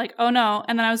 and I was like, oh no,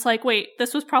 and then I was like, wait,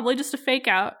 this was probably just a fake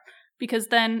out, because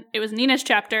then it was Nina's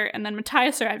chapter, and then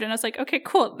Matthias arrived, and I was like, okay,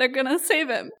 cool, they're gonna save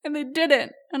him. And they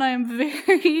didn't. And I am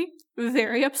very,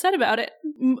 very upset about it.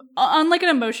 On an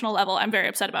emotional level, I'm very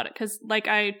upset about it, because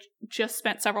I just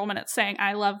spent several minutes saying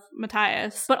I love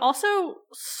Matthias. But also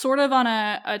sort of on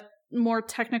a more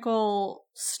technical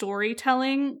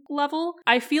storytelling level,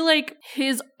 I feel like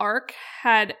his arc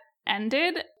had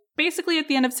ended basically at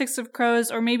the end of Six of Crows,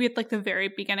 or maybe at the very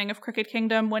beginning of Crooked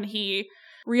Kingdom, when he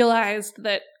realized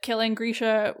that killing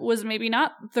Grisha was maybe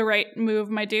not the right move,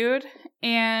 my dude,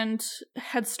 and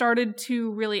had started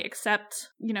to really accept,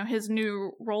 his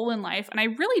new role in life. And I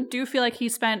really do feel like he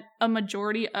spent a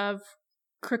majority of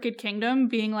Crooked Kingdom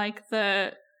being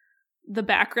the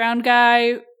background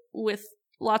guy with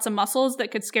lots of muscles that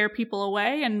could scare people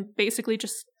away, and basically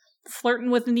just flirting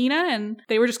with Nina, and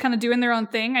they were just kind of doing their own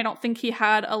thing. I don't think he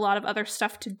had a lot of other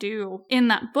stuff to do in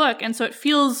that book, and so it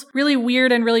feels really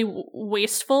weird and really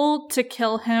wasteful to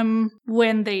kill him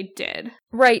when they did.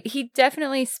 Right, he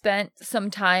definitely spent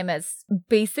some time as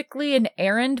basically an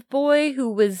errand boy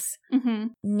who was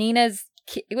Nina's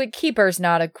keeper's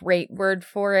not a great word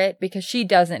for it, because she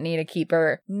doesn't need a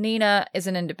keeper. Nina is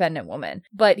an independent woman.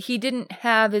 But he didn't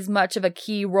have as much of a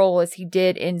key role as he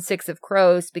did in Six of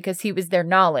Crows, because he was their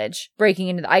knowledge, breaking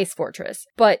into the Ice Fortress.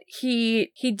 But he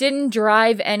didn't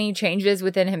drive any changes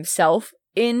within himself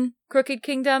in Crooked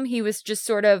Kingdom. He was just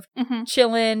sort of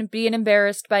chilling, being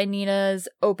embarrassed by Nina's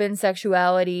open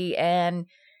sexuality, and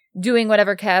doing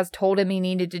whatever Kaz told him he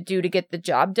needed to do to get the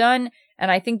job done. And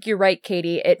I think you're right,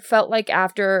 Katie. It felt like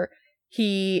after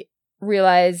he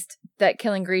realized that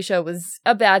killing Grisha was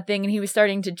a bad thing, and he was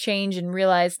starting to change and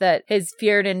realize that his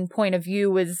Fjerdan point of view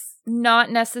was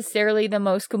not necessarily the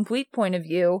most complete point of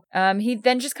view, he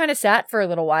then just kind of sat for a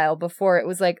little while before it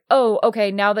was like, oh,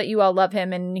 okay, now that you all love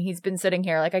him and he's been sitting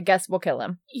here, I guess we'll kill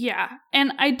him. Yeah.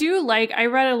 And I do I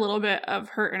read a little bit of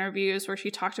her interviews where she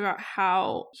talked about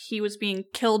how he was being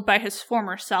killed by his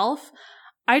former self.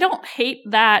 I don't hate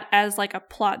that as a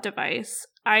plot device.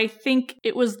 I think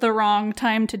it was the wrong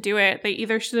time to do it. They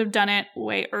either should have done it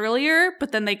way earlier,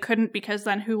 but then they couldn't, because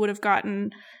then who would have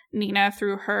gotten Nina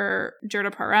through her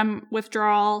Jirda Parem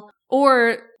withdrawal?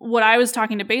 Or what I was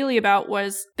talking to Bailey about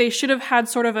was they should have had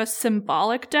sort of a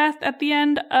symbolic death at the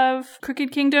end of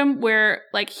Crooked Kingdom, where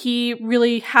he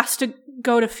really has to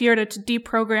go to Fjerda to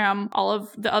deprogram all of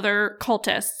the other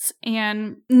cultists,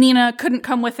 and Nina couldn't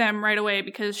come with him right away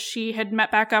because she had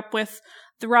met back up with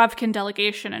the Ravkan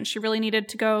delegation, and she really needed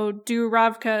to go do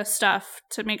Ravka stuff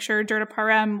to make sure Jirda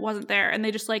Parem wasn't there, and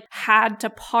they just had to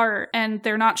part, and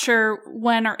they're not sure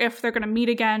when or if they're going to meet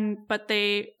again, but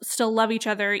they still love each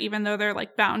other even though they're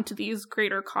bound to these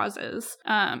greater causes.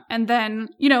 And then,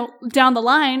 down the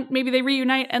line, maybe they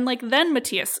reunite, and then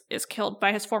Matthias is killed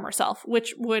by his former self,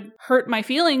 which would hurt my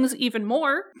feelings even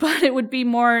more, but it would be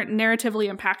more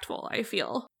narratively impactful, I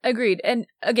feel. Agreed. And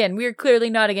again, we're clearly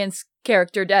not against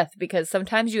character death, because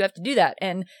sometimes you have to do that,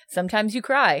 and sometimes you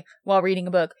cry while reading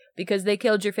a book because they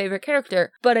killed your favorite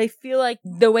character. But I feel like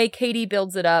the way Katie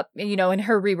builds it up, in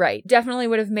her rewrite, definitely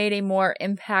would have made a more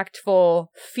impactful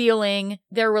feeling.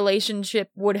 Their relationship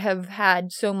would have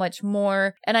had so much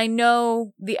more. And I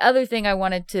know the other thing I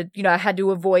wanted to, I had to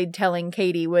avoid telling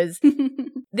Katie was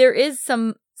there is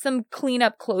some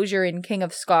cleanup closure in King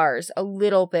of Scars a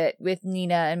little bit with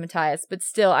Nina and Matthias, but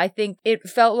still, I think it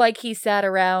felt like he sat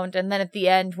around, and then at the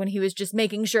end, when he was just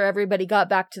making sure everybody got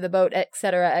back to the boat,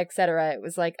 etc., it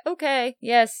was like, okay,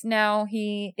 yes, now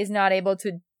he is not able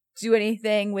to do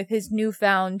anything with his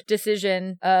newfound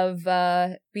decision of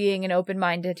being an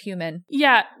open-minded human.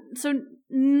 Yeah, so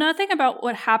nothing about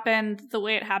what happened the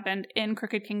way it happened in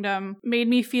Crooked Kingdom made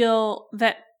me feel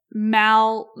that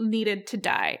Mal needed to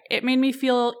die. It made me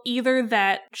feel either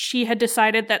that she had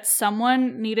decided that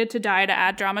someone needed to die to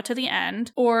add drama to the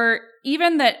end, or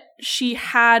even that she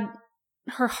had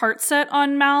her heart set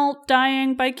on Mal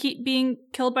dying by being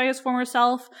killed by his former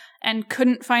self and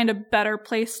couldn't find a better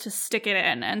place to stick it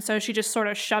in. And so she just sort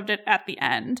of shoved it at the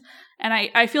end. And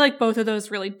I feel like both of those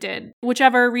really did.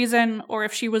 Whichever reason, or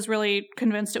if she was really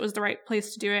convinced it was the right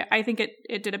place to do it, I think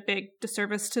it did a big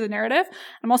disservice to the narrative.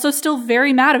 I'm also still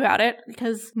very mad about it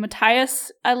because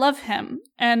Matthias, I love him.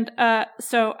 And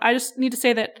so I just need to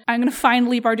say that I'm going to find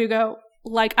Leigh Bardugo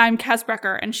like I'm Kaz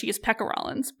Brekker and she is Pekka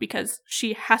Rollins because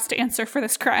she has to answer for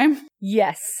this crime.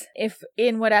 Yes. If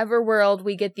in whatever world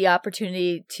we get the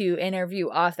opportunity to interview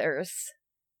authors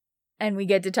and we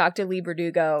get to talk to Leigh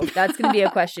Bardugo, that's going to be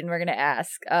a question we're going to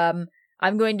ask.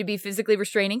 I'm going to be physically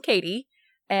restraining Katie,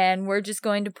 and we're just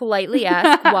going to politely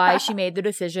ask why she made the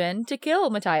decision to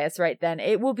kill Matthias right then.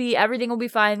 Everything will be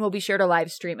fine. We'll be sure to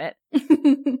live stream it.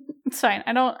 It's fine.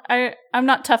 I'm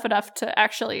not tough enough to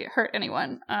actually hurt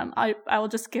anyone. I will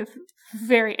just give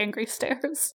very angry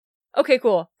stares. Okay,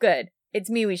 cool. Good. It's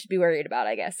me we should be worried about,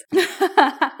 I guess.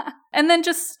 And then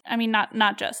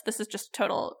not just, this is just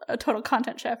a total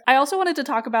content shift. I also wanted to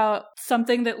talk about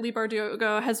something that Leigh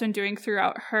Bardugo has been doing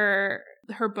throughout her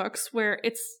books, where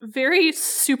it's very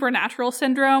supernatural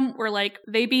syndrome, where like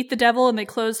they beat the devil and they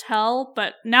closed hell,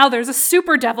 but now there's a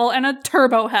super devil and a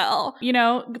turbo hell. You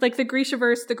know, like the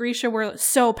Grishaverse, the Grisha were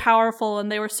so powerful,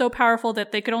 and they were so powerful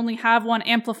that they could only have one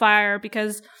amplifier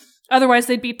because otherwise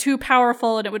they'd be too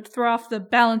powerful and it would throw off the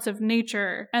balance of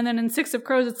nature. And then in Six of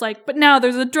Crows, it's like, but now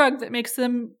there's a drug that makes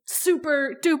them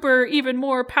super duper even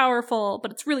more powerful,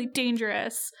 but it's really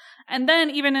dangerous. And then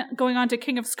even going on to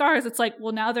King of Scars, it's like,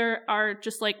 well, now there are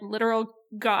just like literal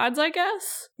gods, I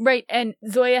guess. Right, and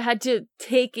Zoya had to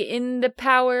take in the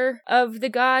power of the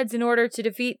gods in order to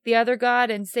defeat the other god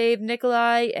and save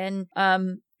Nikolai, and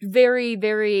very,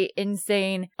 very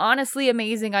insane. Honestly,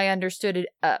 amazing. I understood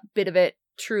a bit of it,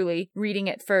 truly, reading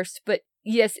it first, but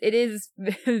yes, it is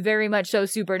very much so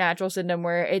supernatural syndrome,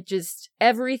 where it just,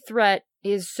 every threat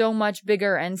is so much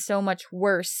bigger and so much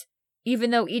worse,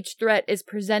 even though each threat is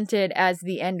presented as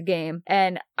the end game.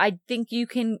 And I think you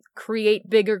can create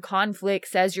bigger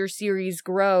conflicts as your series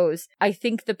grows. I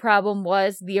think the problem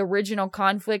was the original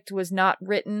conflict was not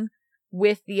written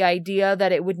with the idea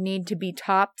that it would need to be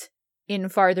topped in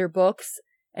farther books.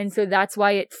 And so that's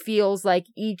why it feels like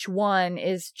each one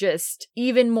is just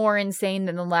even more insane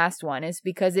than the last one, is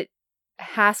because it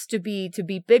has to be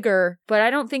bigger, but I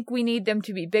don't think we need them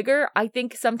to be bigger. I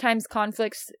think sometimes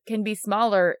conflicts can be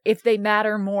smaller if they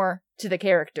matter more to the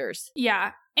characters.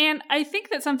 Yeah, and I think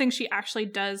that something she actually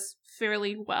does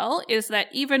fairly well is that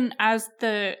even as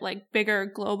the like bigger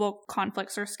global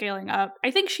conflicts are scaling up,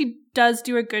 I think she does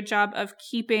do a good job of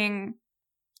keeping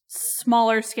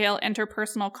smaller scale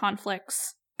interpersonal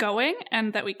conflicts going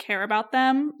and that we care about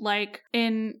them. Like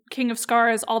in King of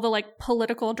Scars, all the like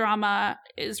political drama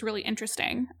is really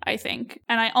interesting, I think.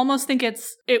 And I almost think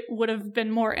it would have been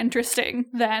more interesting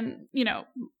than, you know,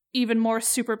 even more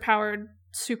superpowered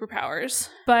superpowers.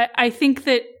 But I think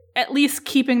that at least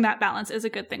keeping that balance is a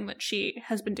good thing that she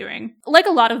has been doing. Like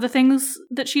a lot of the things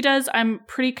that she does, I'm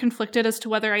pretty conflicted as to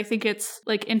whether I think it's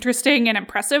like interesting and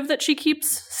impressive that she keeps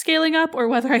scaling up, or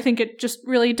whether I think it just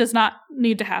really does not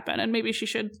need to happen and maybe she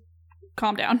should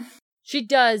calm down. She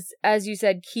does, as you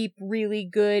said, keep really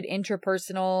good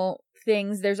interpersonal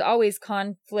things. There's always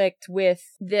conflict with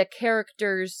the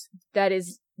characters that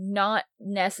is not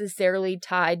necessarily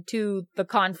tied to the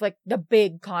conflict, the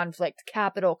big conflict,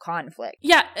 capital conflict.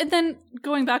 Yeah, and then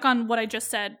going back on what I just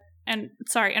said, and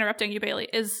sorry, interrupting you, Bailey,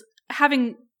 is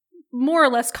having more or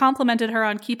less complimented her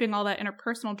on keeping all that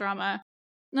interpersonal drama.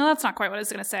 No, that's not quite what I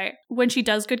was going to say. When she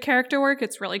does good character work,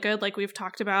 it's really good. Like we've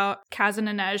talked about Kaz and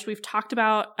Inej. We've talked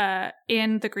about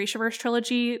in the Grishaverse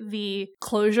trilogy, the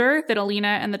closure that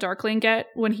Alina and the Darkling get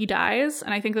when he dies.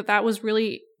 And I think that was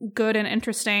really good and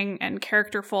interesting and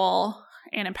characterful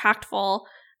and impactful.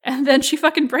 And then she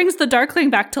fucking brings the Darkling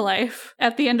back to life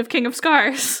at the end of King of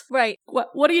Scars. Right.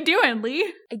 What are you doing,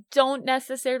 Leigh? I don't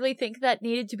necessarily think that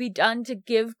needed to be done to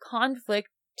give conflict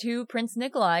to Prince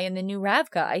Nikolai and the new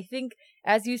Ravka. I think,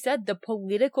 as you said, the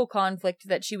political conflict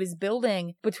that she was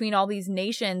building between all these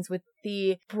nations with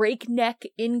the breakneck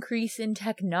increase in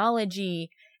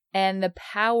technology and the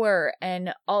power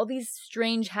and all these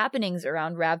strange happenings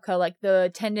around Ravka, like the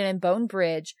Tendon and Bone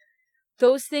Bridge,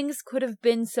 those things could have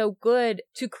been so good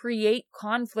to create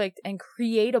conflict and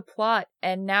create a plot.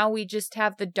 And now we just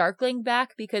have the Darkling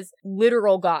back because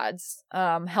literal gods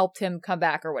helped him come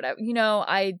back or whatever.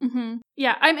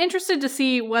 Yeah, I'm interested to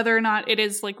see whether or not it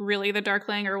is like really the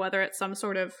Darkling or whether it's some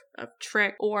sort of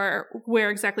trick or where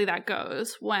exactly that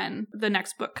goes when the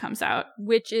next book comes out.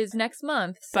 Which is next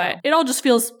month. So. But it all just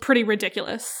feels pretty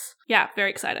ridiculous. Yeah,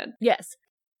 very excited. Yes.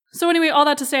 So anyway, all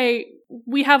that to say,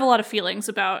 we have a lot of feelings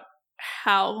about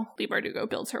how Leigh Bardugo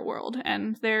builds her world,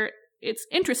 and it's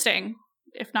interesting,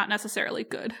 if not necessarily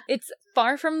good. It's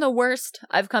far from the worst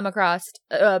I've come across,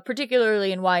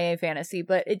 particularly in YA fantasy,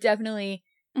 but it definitely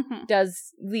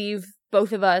does leave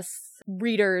both of us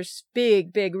readers,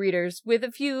 big readers, with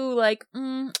a few like,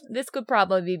 this could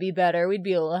probably be better. We'd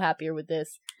be a little happier with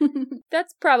this.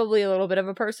 That's probably a little bit of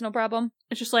a personal problem.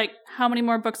 It's just like, how many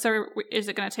more books is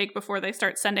it going to take before they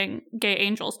start sending gay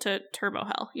angels to Turbo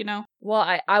Hell, you know?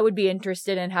 Well, I would be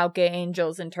interested in how gay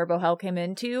angels and Turbo Hell came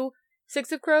into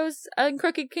Six of Crows and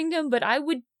Crooked Kingdom, but I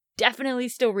would definitely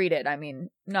still read it. I mean,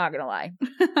 not gonna lie.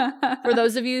 For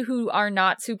those of you who are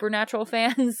not Supernatural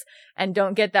fans and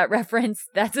don't get that reference,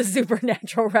 that's a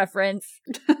Supernatural reference.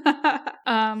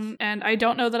 And I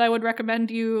don't know that I would recommend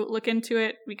you look into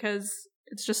it because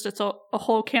it's a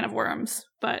whole can of worms,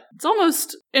 but it's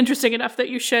almost interesting enough that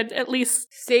you should at least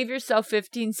save yourself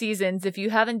 15 seasons if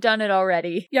you haven't done it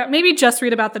already. Yeah, maybe just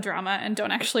read about the drama and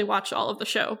don't actually watch all of the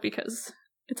show because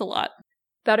it's a lot.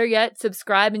 Better yet,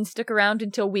 subscribe and stick around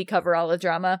until we cover all the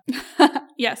drama.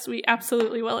 Yes, we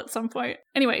absolutely will at some point.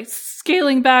 Anyway,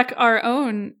 scaling back our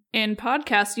own in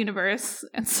podcast universe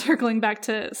and circling back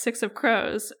to Six of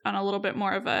Crows on a little bit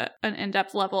more of an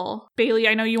in-depth level. Bailey,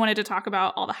 I know you wanted to talk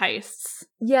about all the heists.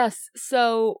 Yes,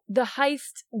 so the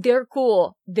heists, they're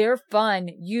cool. They're fun.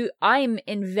 I'm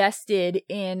invested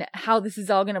in how this is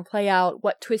all going to play out,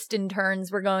 what twists and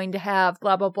turns we're going to have,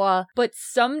 blah, blah, blah. But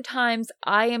sometimes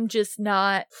I am just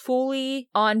not fully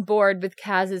on board with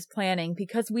Kaz's planning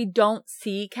because we don't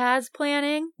see Kaz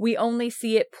planning. We only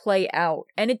see it play out.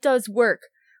 And it does work.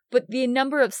 But the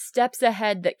number of steps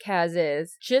ahead that Kaz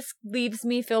is just leaves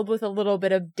me filled with a little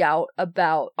bit of doubt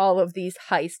about all of these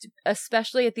heists,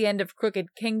 especially at the end of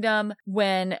Crooked Kingdom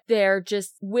when they're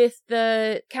just with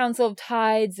the Council of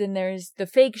Tides and there's the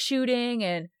fake shooting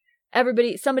and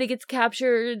somebody gets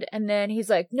captured and then he's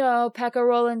like, no, Pekka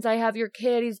Rollins, I have your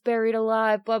kid, he's buried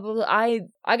alive, blah, blah, blah.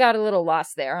 I got a little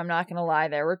lost there, I'm not gonna lie.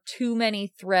 There were too many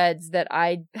threads that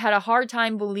I had a hard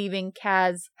time believing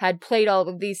Kaz had played all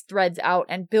of these threads out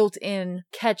and built in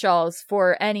catch-alls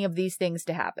for any of these things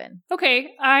to happen.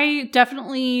 Okay, I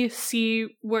definitely see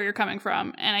where you're coming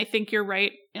from, and I think you're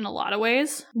right in a lot of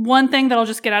ways. One thing that I'll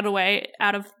just get out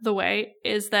of the way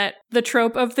is that the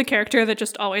trope of the character that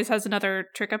just always has another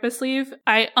trick up his sleeve,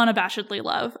 I unabashedly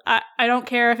love. I don't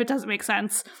care if it doesn't make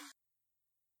sense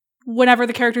whenever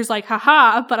the character's like,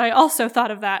 haha, but I also thought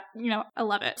of that, I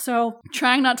love it. So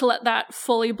trying not to let that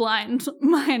fully blind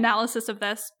my analysis of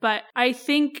this, but I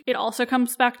think it also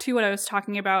comes back to what I was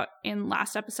talking about in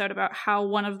last episode about how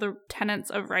one of the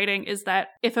tenets of writing is that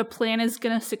if a plan is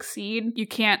going to succeed, you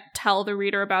can't tell the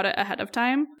reader about it ahead of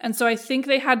time. And so I think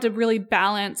they had to really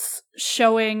balance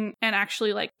showing and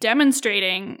actually like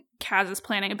demonstrating Kaz's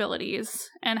planning abilities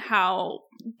and how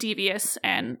devious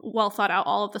and well thought out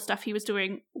all of the stuff he was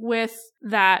doing with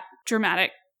that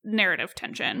dramatic narrative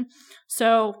tension.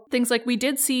 So things like we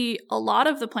did see a lot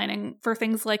of the planning for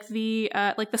things like the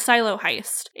silo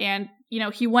heist, and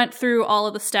he went through all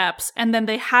of the steps and then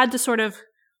they had to sort of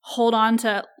hold on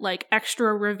to like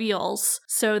extra reveals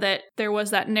so that there was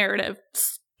that narrative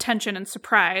tension and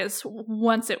surprise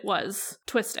once it was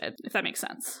twisted, if that makes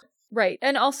sense. Right.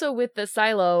 And also with the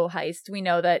silo heist, we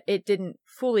know that it didn't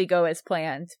fully go as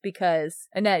planned because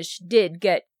Inej did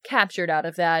get captured out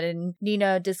of that and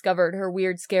Nina discovered her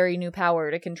weird, scary new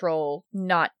power to control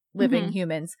not living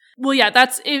humans. Well, yeah,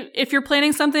 that's if you're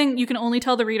planning something, you can only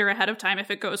tell the reader ahead of time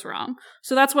if it goes wrong.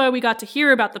 So that's why we got to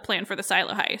hear about the plan for the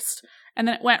silo heist. And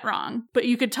then it went wrong. But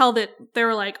you could tell that there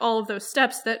were like all of those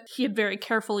steps that he had very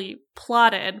carefully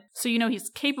plotted. So he's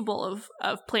capable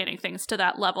of planning things to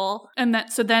that level. And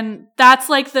then that's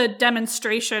like the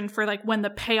demonstration for like when the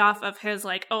payoff of his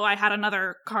like, oh, I had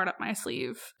another card up my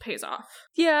sleeve pays off.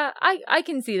 Yeah, I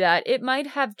can see that. It might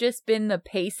have just been the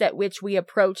pace at which we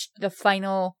approached the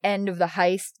final end of the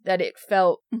heist that it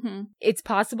felt. It's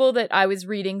possible that I was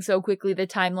reading so quickly the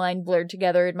timeline blurred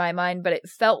together in my mind, but it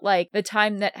felt like the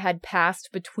time that had passed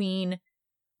between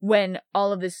when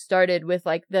all of this started with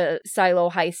like the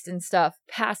silo heist and stuff,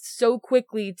 passed so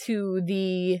quickly to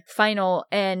the final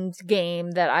end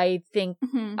game that I think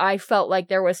I felt like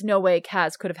there was no way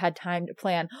Kaz could have had time to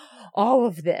plan all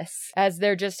of this as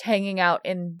they're just hanging out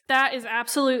in. That is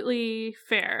absolutely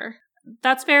fair.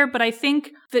 That's fair, but I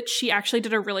think that she actually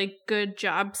did a really good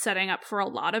job setting up for a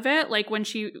lot of it. Like when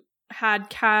she had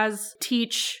Kaz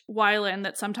teach Wylan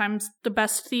that sometimes the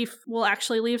best thief will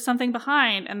actually leave something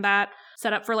behind, and that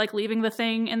set up for like leaving the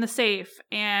thing in the safe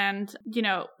and, you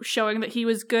know, showing that he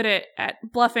was good at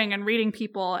bluffing and reading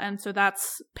people. And so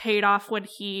that's paid off when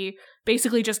he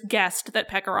basically just guessed that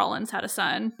Pekka Rollins had a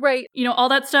son. Right. You know, all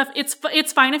that stuff.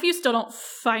 It's fine if you still don't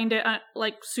find it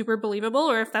like super believable,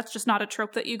 or if that's just not a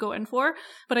trope that you go in for.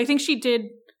 But I think she did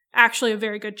actually a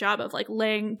very good job of like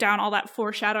laying down all that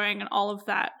foreshadowing and all of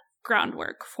that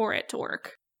groundwork for it to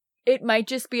work. It might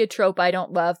just be a trope I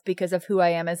don't love because of who I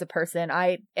am as a person.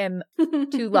 I am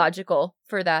too logical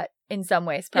for that in some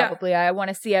ways, probably. Yeah. I want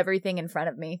to see everything in front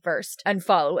of me first and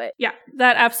follow it. Yeah,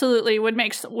 that absolutely would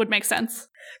make sense.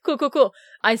 Cool.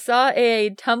 I saw a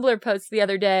Tumblr post the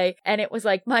other day, and it was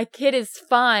like, my kid is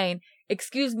fine.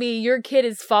 Excuse me, your kid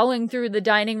is falling through the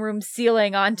dining room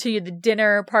ceiling onto the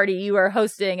dinner party you are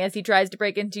hosting as he tries to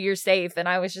break into your safe. And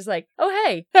I was just like, oh,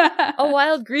 hey, a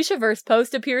Wild Grishaverse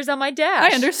post appears on my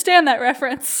dash. I understand that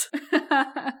reference.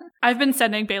 I've been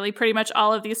sending Bailey pretty much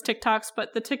all of these TikToks,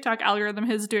 but the TikTok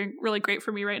algorithm is doing really great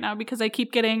for me right now because I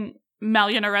keep getting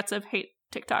Malya Naretsev hate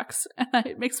TikToks, and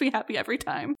it makes me happy every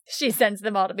time. She sends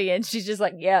them all to me, and she's just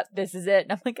like, yeah, this is it.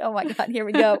 And I'm like, oh my God, here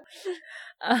we go.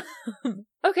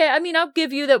 Okay, I mean, I'll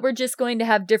give you that we're just going to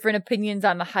have different opinions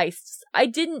on the heists. I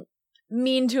didn't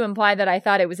mean to imply that I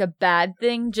thought it was a bad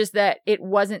thing, just that it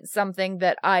wasn't something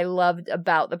that I loved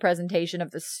about the presentation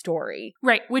of the story.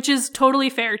 Right, which is totally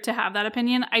fair to have that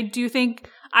opinion. I do think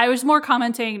I was more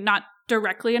commenting not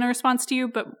directly in a response to you,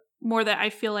 but more that I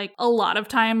feel like a lot of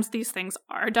times these things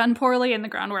are done poorly and the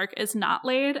groundwork is not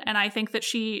laid. And I think that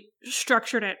she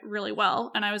structured it really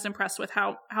well. And I was impressed with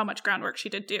how much groundwork she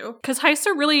did do. Because heists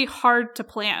are really hard to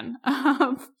plan.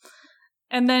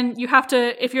 And then you have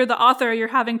to, if you're the author, you're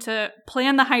having to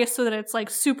plan the heist so that it's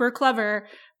like super clever,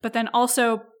 but then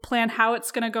also plan how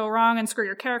it's going to go wrong and screw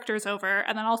your characters over.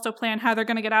 And then also plan how they're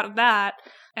going to get out of that.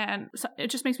 And so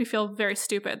it just makes me feel very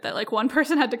stupid that like one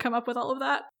person had to come up with all of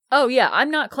that. Oh yeah, I'm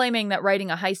not claiming that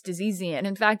writing a heist is easy, and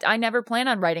in fact, I never plan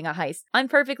on writing a heist. I'm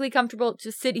perfectly comfortable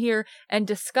to sit here and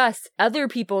discuss other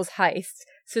people's heists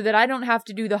so that I don't have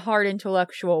to do the hard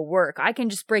intellectual work. I can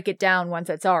just break it down once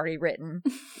it's already written.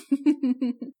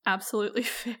 Absolutely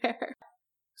fair.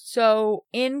 So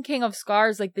in King of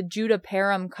Scars, like the Judah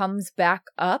Param comes back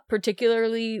up,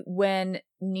 particularly when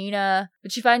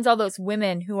but she finds all those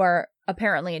women who are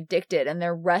apparently addicted and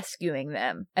they're rescuing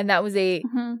them. And that was a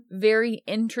very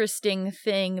interesting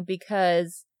thing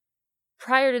because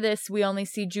prior to this, we only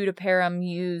see Judah Param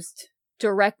used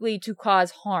directly to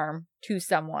cause harm to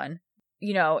someone.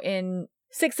 You know, in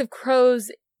Six of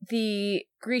Crows, the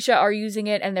Grisha are using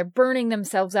it and they're burning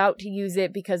themselves out to use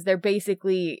it because they're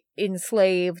basically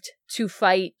enslaved to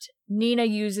fight. Nina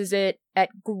uses it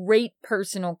at great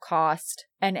personal cost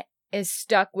and is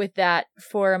stuck with that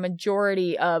for a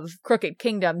majority of Crooked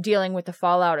Kingdom, dealing with the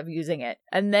fallout of using it.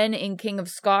 And then in King of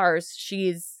Scars,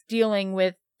 she's dealing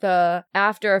with the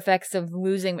after effects of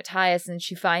losing Matthias, and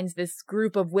she finds this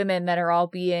group of women that are all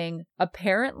being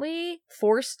apparently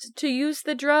forced to use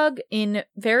the drug in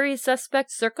very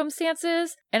suspect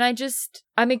circumstances. And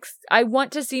I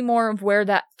want to see more of where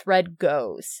that thread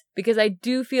goes, because I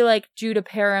do feel like Judah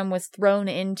Param was thrown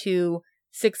into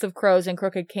Six of Crows and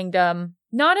Crooked Kingdom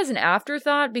not as an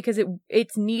afterthought because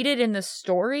it's needed in the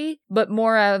story, but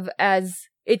more of as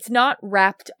it's not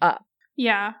wrapped up.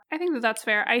 Yeah, I think that that's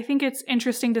fair. I think it's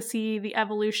interesting to see the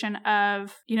evolution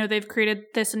of, you know, they've created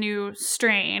this new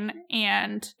strain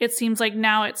and it seems like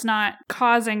now it's not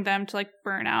causing them to like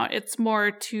burn out. It's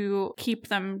more to keep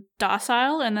them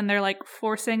docile, and then they're like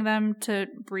forcing them to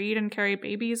breed and carry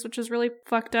babies, which is really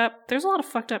fucked up. There's a lot of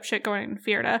fucked up shit going on in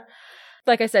Fjerda.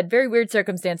 Like I said, very weird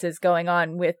circumstances going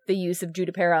on with the use of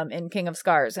Judah Param in King of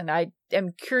Scars, and I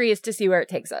am curious to see where it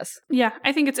takes us. Yeah,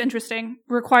 I think it's interesting.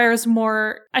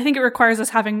 I think it requires us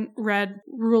having read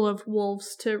Rule of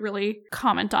Wolves to really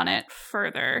comment on it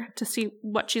further to see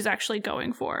what she's actually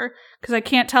going for. Because I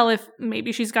can't tell if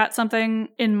maybe she's got something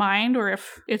in mind or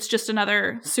if it's just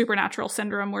another supernatural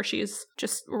syndrome where she's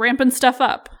just ramping stuff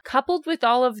up. Coupled with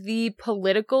all of the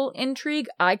political intrigue,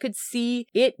 I could see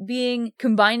it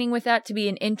combining with that to be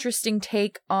an interesting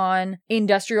take on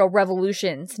industrial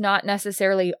revolutions, not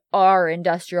necessarily our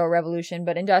industrial revolution,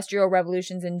 but industrial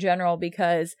revolutions in general,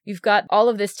 because you've got all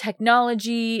of this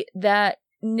technology that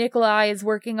Nikolai is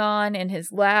working on in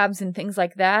his labs and things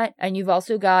like that. And you've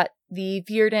also got the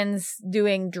Fjordans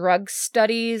doing drug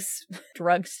studies.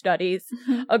 Drug studies.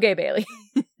 Okay, Bailey.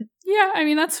 Yeah, I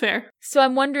mean, that's fair. So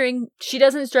I'm wondering, she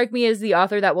doesn't strike me as the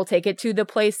author that will take it to the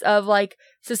place of like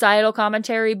societal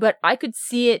commentary, but I could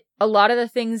see it. A lot of the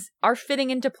things are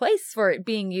fitting into place for it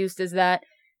being used as that.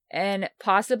 And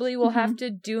possibly we'll have to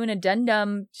do an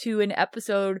addendum to an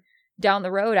episode down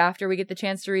the road after we get the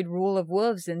chance to read Rule of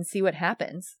Wolves and see what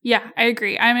happens. Yeah, I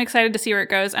agree. I'm excited to see where it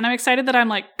goes. And I'm excited that I'm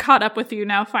like caught up with you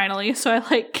now finally. So I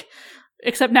like,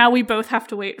 except now we both have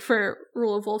to wait for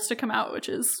Rule of Wolves to come out, which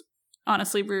is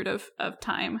honestly rude of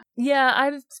time. Yeah,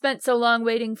 I've spent so long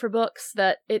waiting for books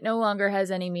that it no longer has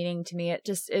any meaning to me. It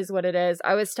just is what it is.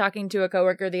 I was talking to a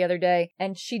coworker the other day,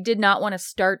 and she did not want to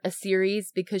start a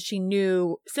series because she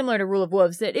knew, similar to Rule of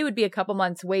Wolves, that it would be a couple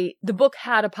months wait. The book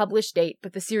had a published date,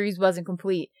 but the series wasn't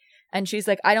complete. And she's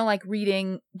like, I don't like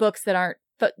reading books that aren't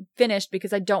finished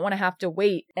because I don't want to have to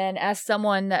wait. And as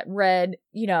someone that read,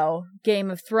 you know, Game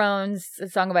of Thrones, A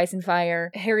Song of Ice and Fire,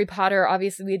 Harry Potter,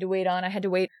 obviously we had to wait on. I had to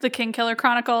wait. The Kingkiller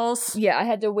Chronicles. Yeah, I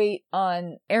had to wait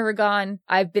on Eragon.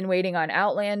 I've been waiting on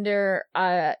Outlander.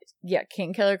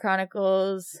 Kingkiller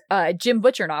Chronicles. Jim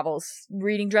Butcher novels.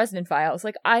 Reading Dresden Files.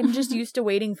 Like, I'm just used to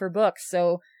waiting for books.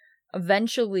 So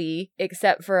eventually,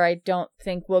 except for I don't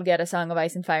think we'll get A Song of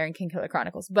Ice and Fire and Kingkiller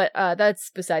Chronicles, but that's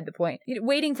beside the point.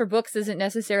 Waiting for books isn't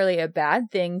necessarily a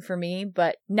bad thing for me,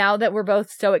 but now that we're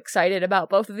both so excited about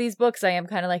both of these books, I am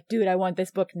kind of like, dude, I want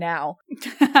this book now.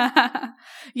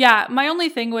 Yeah, my only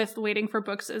thing with waiting for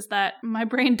books is that my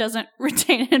brain doesn't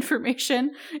retain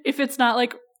information if it's not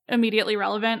like immediately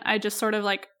relevant. I just sort of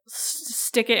like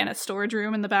stick it in a storage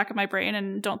room in the back of my brain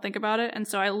and don't think about it. And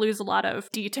so I lose a lot of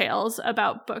details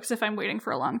about books if I'm waiting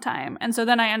for a long time. And so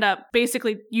then I end up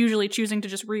basically usually choosing to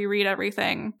just reread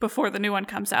everything before the new one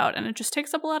comes out. And it just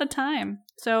takes up a lot of time.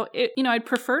 So I'd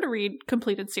prefer to read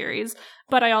completed series,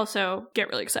 but I also get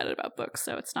really excited about books.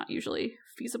 So it's not usually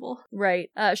feasible. Right.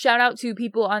 Shout out to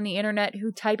people on the internet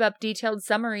who type up detailed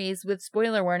summaries with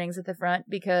spoiler warnings at the front,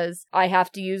 because I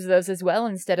have to use those as well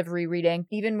instead of rereading.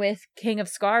 Even with King of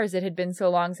Scars, it had been so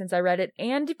long since I read it.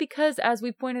 And because, as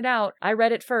we pointed out, I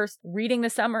read it first. Reading the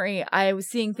summary, I was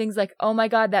seeing things like, oh my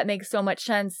god, that makes so much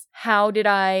sense. How did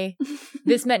I...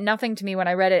 This meant nothing to me when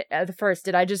I read it at the first.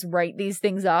 Did I just write these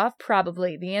things off?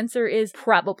 Probably. The answer is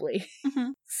probably.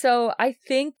 So I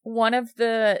think one of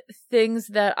the things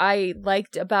that I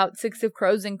liked about Six of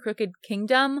Crows and Crooked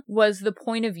Kingdom was the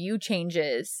point of view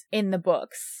changes in the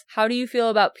books. How do you feel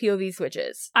about POV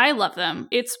switches? I love them.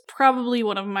 It's probably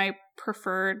one of my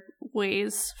preferred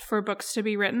ways for books to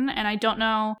be written, and I don't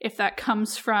know if that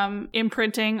comes from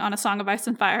imprinting on A Song of Ice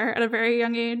and Fire at a very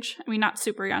young age. I mean, not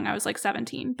super young. I was like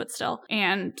 17, but still.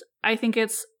 And I think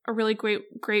it's a really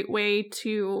great way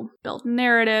to build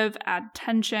narrative, add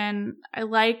tension.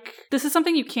 This is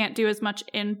something you can't do as much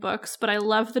in books, but I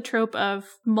love the trope of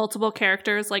multiple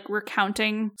characters like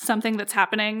recounting something that's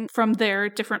happening from their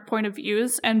different point of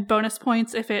views, and bonus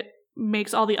points if it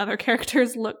makes all the other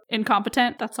characters look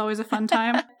incompetent. That's always a fun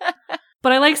time.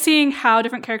 But I like seeing how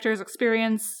different characters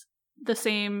experience the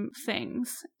same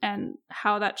things and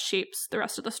how that shapes the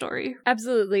rest of the story.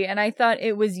 Absolutely. And I thought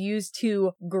it was used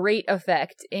to great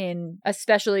effect in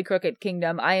especially Crooked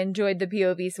Kingdom. I enjoyed the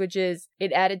POV switches.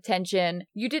 It added tension.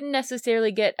 You didn't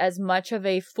necessarily get as much of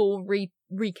a full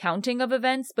recounting of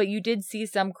events, but you did see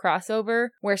some crossover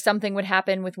where something would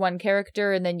happen with one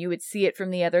character and then you would see it from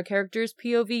the other character's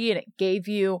POV, and it gave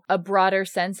you a broader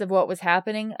sense of what was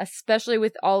happening, especially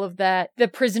with all of that, the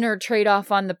prisoner trade-off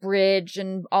on the bridge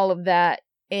and all of that.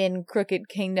 In Crooked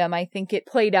Kingdom, I think it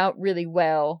played out really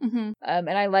well. And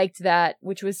I liked that,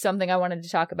 which was something I wanted to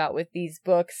talk about with these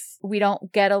books. We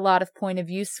don't get a lot of point of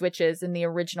view switches in the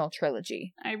original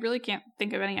trilogy. I really can't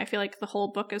think of any. I feel like the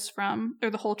whole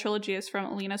trilogy is from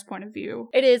Alina's point of view.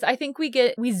 It is. I think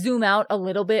we zoom out a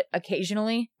little bit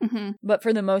occasionally, but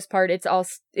for the most part, it's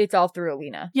all through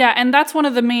Alina. Yeah, and that's one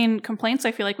of the main complaints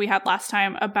I feel like we had last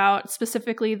time about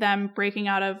specifically them breaking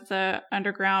out of the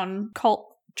underground cult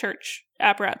church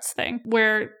apparatus thing,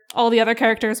 where all the other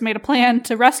characters made a plan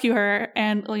to rescue her,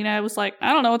 and Alina was like,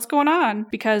 I don't know what's going on,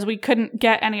 because we couldn't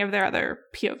get any of their other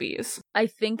POVs. I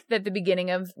think that the beginning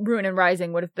of Ruin and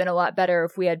Rising would have been a lot better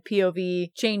if we had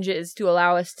POV changes to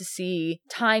allow us to see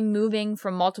time moving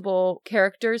from multiple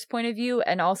characters' point of view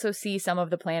and also see some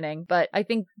of the planning. But I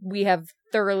think we have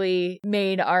thoroughly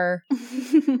made our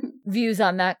views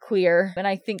on that clear. And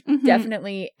I think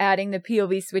definitely adding the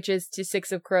POV switches to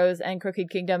Six of Crows and Crooked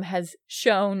Kingdom has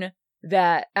shown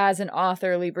that as an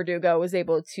author, Leigh Bardugo was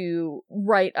able to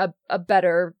write a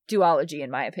better duology, in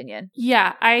my opinion.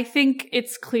 Yeah, I think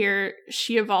it's clear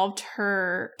she evolved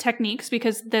her techniques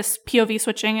because this POV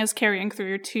switching is carrying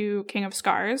through to King of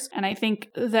Scars. And I think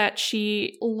that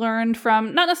she learned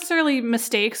from not necessarily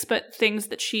mistakes, but things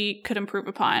that she could improve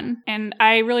upon. And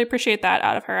I really appreciate that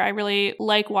out of her. I really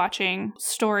like watching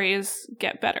stories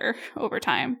get better over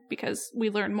time because we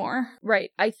learn more. Right.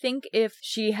 I think if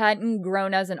she hadn't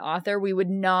grown as an author, we would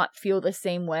not feel the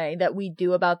same way that we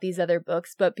do about these other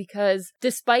books. But because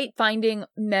despite finding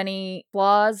many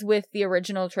flaws with the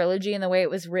original trilogy and the way it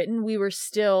was written, we were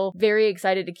still very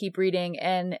excited to keep reading.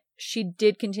 And she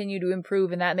did continue to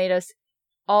improve, and that made us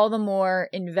all the more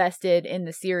invested in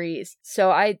the series.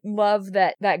 So I love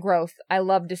that growth. I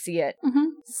love to see it. Mm-hmm.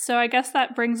 So I guess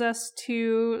that brings us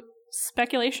to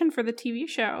speculation for the TV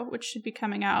show, which should be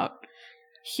coming out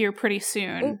here pretty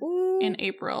soon. In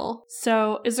April.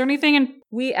 So is there anything in...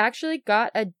 We actually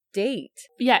got a date.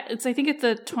 Yeah, I think it's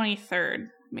the 23rd,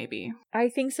 maybe. I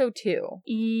think so too.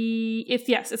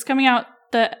 It's coming out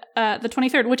the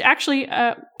 23rd, which actually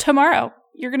tomorrow.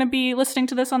 You're going to be listening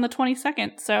to this on the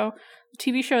 22nd, so the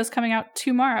TV show is coming out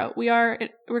tomorrow. We are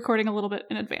recording a little bit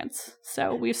in advance,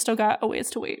 so we've still got a ways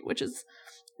to wait, which is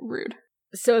rude.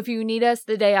 So if you need us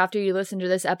the day after you listen to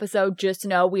this episode, just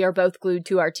know we are both glued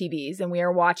to our TVs and we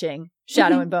are watching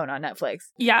Shadow and Bone on Netflix.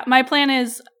 Yeah, my plan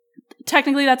is,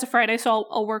 technically that's a Friday, so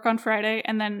I'll work on Friday,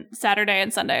 and then Saturday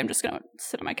and Sunday I'm just going to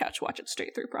sit on my couch, watch it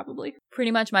straight through probably.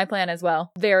 Pretty much my plan as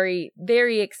well. Very,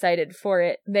 very excited for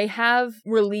it. They have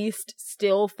released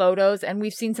still photos, and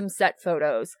we've seen some set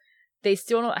photos. They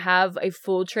still don't have a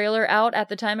full trailer out at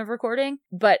the time of recording,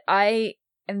 but I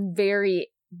am very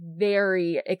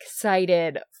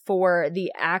excited for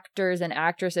the actors and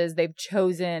actresses they've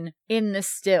chosen in the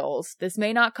stills. This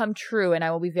may not come true, and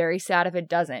I will be very sad if it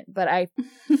doesn't, but I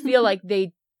feel like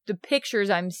the pictures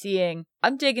I'm seeing,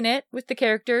 I'm digging it with the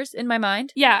characters in my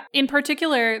mind. Yeah, in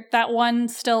particular, that one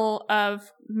still of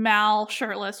Mal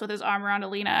shirtless with his arm around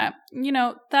Alina,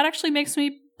 that actually makes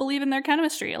me believe in their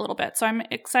chemistry a little bit. So I'm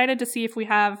excited to see if we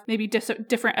have maybe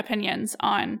different opinions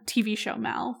on TV show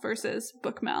Mal versus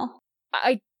book Mal.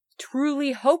 I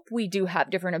truly hope we do have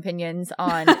different opinions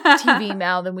on TV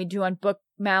Mal than we do on book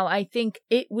Mal. I think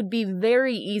it would be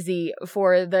very easy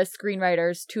for the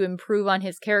screenwriters to improve on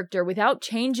his character without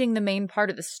changing the main part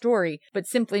of the story, but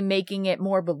simply making it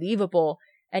more believable.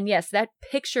 And yes, that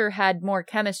picture had more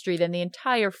chemistry than the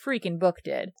entire freaking book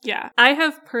did. Yeah. I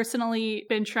have personally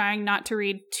been trying not to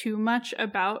read too much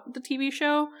about the TV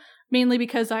show, mainly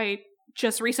because I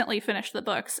just recently finished the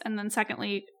books, and then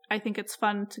secondly, I think it's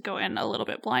fun to go in a little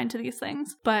bit blind to these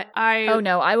things. But I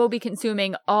will be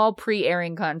consuming all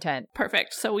pre-airing content.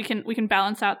 Perfect. So we can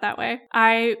balance out that way.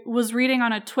 I was reading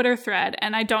on a Twitter thread,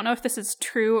 and I don't know if this is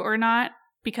true or not,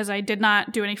 because I did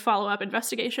not do any follow-up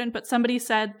investigation, but somebody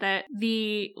said that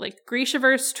the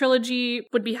Grishaverse trilogy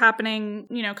would be happening,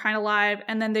 kind of live,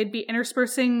 and then they'd be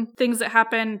interspersing things that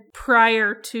happen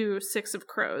prior to Six of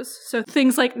Crows. So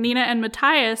things like Nina and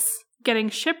Matthias getting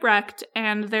shipwrecked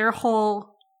and the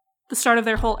start of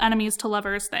their whole enemies to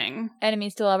lovers thing.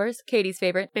 Enemies to lovers, Katie's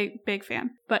favorite. Big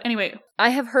fan. But anyway. I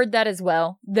have heard that as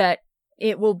well, that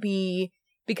it will be,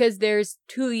 because there's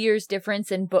 2 years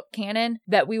difference in book canon,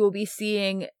 that we will be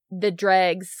seeing the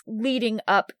dregs leading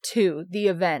up to the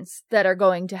events that are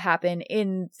going to happen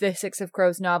in the Six of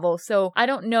Crows novel. So I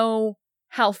don't know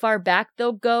how far back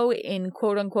they'll go in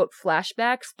quote-unquote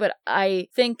flashbacks, but I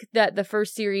think that the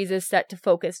first series is set to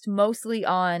focus mostly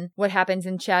on what happens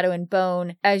in Shadow and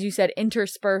Bone, as you said,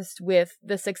 interspersed with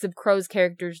the Six of Crows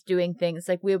characters doing things.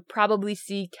 We'll probably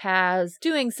see Kaz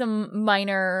doing some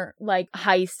minor,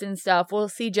 heist and stuff. We'll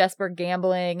see Jesper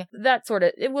gambling, that sort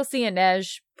of. We'll see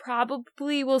Inej.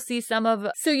 Probably we'll see some of.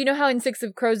 So you know how in Six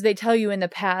of Crows they tell you in the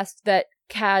past that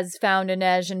Kaz found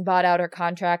Inej and bought out her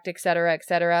contract, etc.,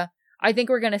 etc.? I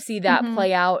think we're going to see that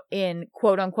play out in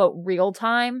quote-unquote real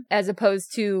time, as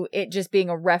opposed to it just being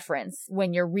a reference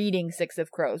when you're reading Six of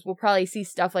Crows. We'll probably see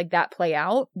stuff like that play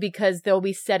out because they'll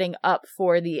be setting up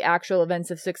for the actual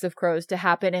events of Six of Crows to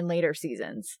happen in later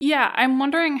seasons. Yeah, I'm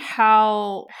wondering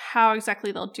how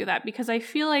exactly they'll do that, because I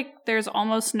feel like there's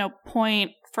almost no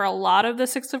point for a lot of the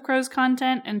Six of Crows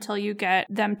content until you get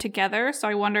them together. So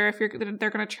I wonder if they're going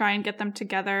to try and get them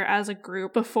together as a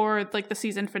group before the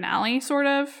season finale, sort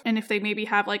of. And if they maybe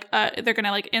have they're going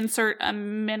to insert a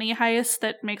mini heist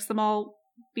that makes them all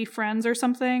be friends or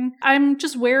something. I'm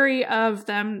just wary of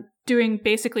them doing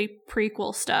basically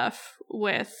prequel stuff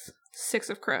with Six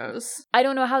of Crows. I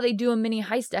don't know how they do a mini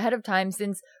heist ahead of time,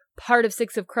 since part of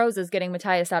Six of Crows is getting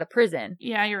Matthias out of prison.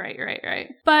 Yeah, you're right.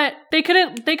 But they could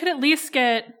at least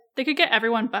get They could get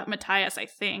everyone but Matthias, I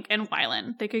think, and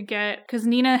Wylan. They could get, because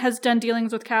Nina has done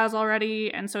dealings with Kaz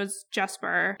already, and so is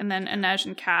Jesper, and then Inej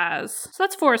and Kaz. So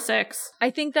that's 4 or 6.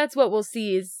 I think that's what we'll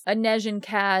see is Inej and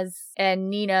Kaz and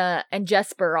Nina and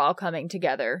Jesper all coming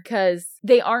together, because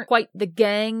they aren't quite the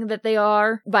gang that they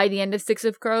are by the end of Six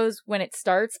of Crows when it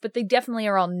starts, but they definitely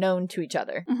are all known to each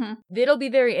other. Mm-hmm. It'll be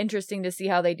very interesting to see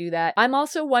how they do that. I'm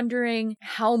also wondering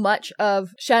how much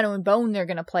of Shadow and Bone they're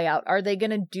going to play out. Are they going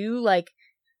to do like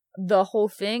the whole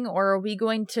thing, or are we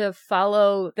going to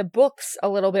follow the books a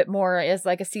little bit more as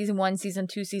like a season 1, season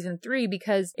 2, season 3?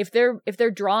 Because if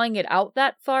they're drawing it out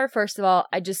that far, first of all,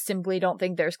 I just simply don't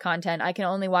think there's content. I can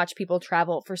only watch people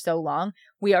travel for so long.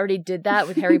 We already did that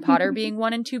with Harry Potter being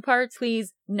 1 and 2 parts.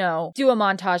 Please, no. Do a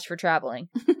montage for traveling.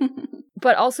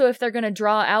 But also, if they're going to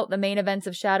draw out the main events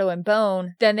of Shadow and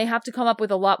Bone, then they have to come up with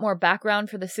a lot more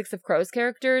background for the Six of Crows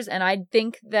characters, and I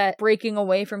think that breaking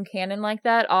away from canon like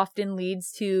that often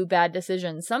leads to bad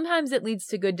decisions. Sometimes it leads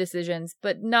to good decisions,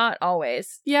 but not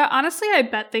always. Yeah, honestly, I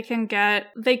bet they could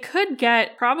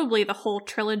get probably the whole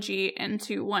trilogy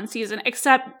into one season,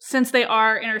 except since they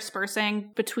are interspersing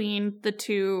between the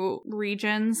 2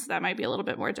 regions, that might be a little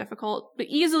bit more difficult. But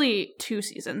easily 2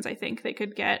 seasons, I think they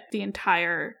could get the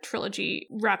entire trilogy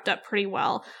wrapped up pretty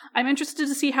well. I'm interested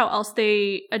to see how else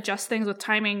they adjust things with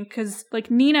timing, because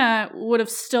like Nina would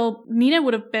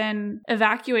have been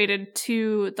evacuated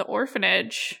to the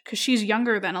orphanage because she's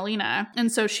younger than Alina, and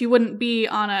so she wouldn't be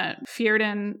on a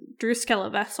Fjerdan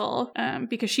Druskella vessel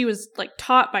because she was like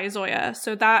taught by Zoya.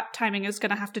 So that timing is going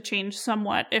to have to change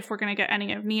somewhat if we're going to get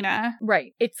any of Nina.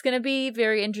 Right. It's going to be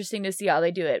very interesting to see how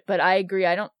they do it, but I agree.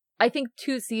 I think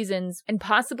 2 seasons and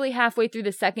possibly halfway through the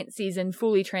 2nd season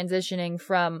fully transitioning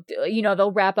from,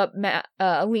 they'll wrap up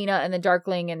Alina and the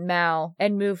Darkling and Mal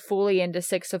and move fully into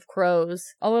Six of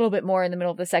Crows a little bit more in the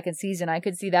middle of the 2nd season. I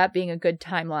could see that being a good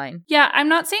timeline. Yeah, I'm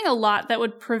not seeing a lot that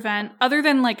would prevent, other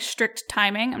than like strict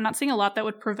timing, I'm not seeing a lot that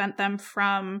would prevent them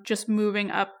from just moving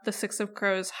up the Six of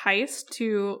Crows heist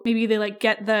to maybe they're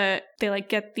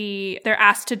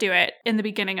asked to do it in the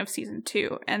beginning of season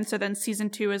 2. And so then season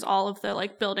 2 is all of the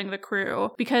like building the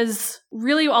crew, because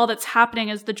really all that's happening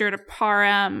is the Jurda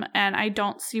Parem, and I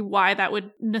don't see why that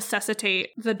would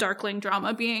necessitate the Darkling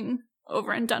drama being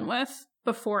over and done with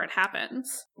before it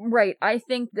happens. Right. I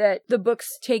think that the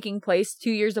books taking place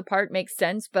 2 years apart makes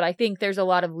sense, but I think there's a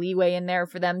lot of leeway in there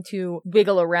for them to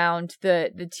wiggle around the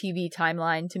TV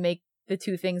timeline to make the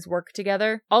 2 things work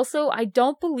together. Also, I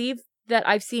don't believe that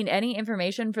I've seen any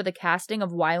information for the casting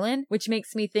of Wylan, which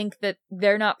makes me think that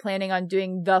they're not planning on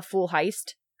doing the full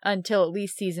heist until at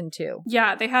least season 2.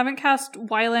 Yeah, they haven't cast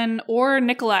Wylan or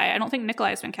Nikolai. I don't think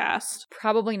Nikolai's been cast.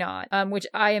 Probably not. Which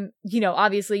I am,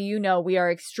 obviously, we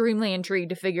are extremely intrigued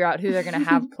to figure out who they're going to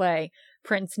have play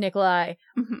Prince Nikolai,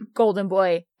 Golden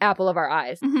Boy, apple of our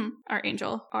eyes. Our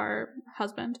angel, our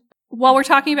husband. While we're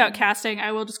talking about casting,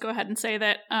 I will just go ahead and say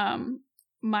that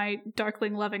my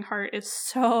Darkling loving heart is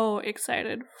so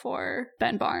excited for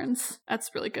Ben Barnes. That's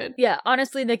really good. Yeah,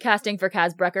 honestly, the casting for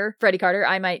Kaz Brekker, Freddie Carter,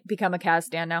 I might become a Kaz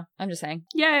stan now. I'm just saying.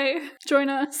 Yay! Join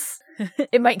us.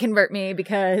 It might convert me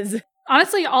because...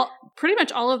 Honestly, pretty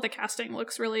much all of the casting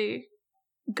looks really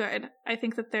good. I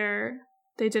think that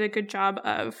they did a good job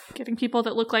of getting people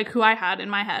that look like who I had in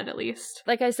my head, at least.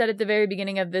 Like I said at the very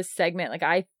beginning of this segment,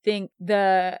 I think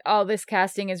all this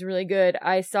casting is really good.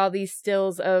 I saw these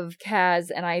stills of Kaz,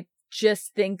 and I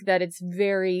just think that it's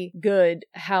very good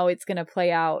how it's going to play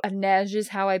out. Inej is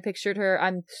how I pictured her.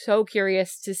 I'm so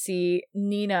curious to see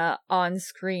Nina on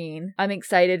screen. I'm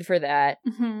excited for that.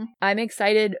 I'm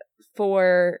excited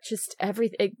for just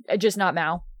everything, just not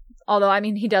Mal. Although,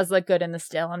 he does look good in the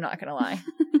still, I'm not going to lie.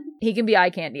 He can be eye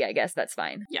candy, I guess. That's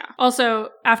fine. Yeah. Also,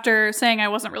 after saying I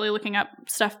wasn't really looking up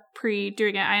stuff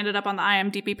pre-doing it, I ended up on the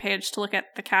IMDb page to look at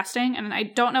the casting, and I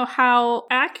don't know how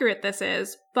accurate this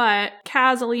is, but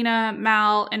Kaz, Alina,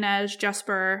 Mal, Inej,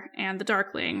 Jesper, and the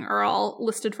Darkling are all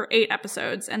listed for 8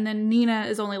 episodes, and then Nina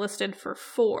is only listed for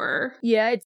 4.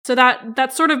 Yeah, so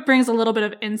that sort of brings a little bit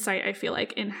of insight, I feel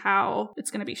like, in how it's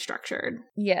going to be structured.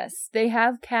 Yes, they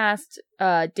have cast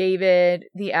David,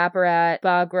 the Apparat,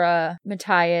 Baghra,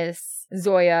 Matthias,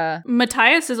 Zoya.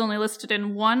 Matthias is only listed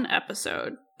in 1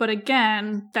 episode, but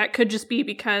again, that could just be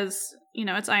because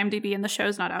it's IMDb and the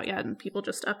show's not out yet and people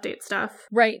just update stuff.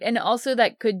 Right. And also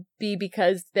that could be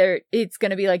because it's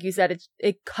going to be, like you said,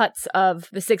 it cuts of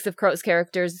the Six of Crows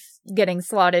characters getting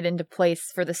slotted into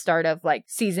place for the start of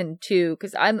season 2.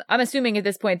 Because I'm assuming at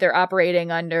this point they're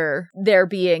operating under there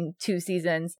being 2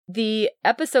 seasons. The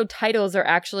episode titles are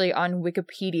actually on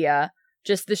Wikipedia.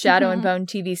 Just the Shadow and Bone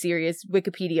TV series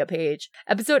Wikipedia page.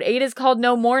 Episode 8 is called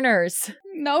No Mourners.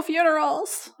 No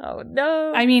funerals. Oh,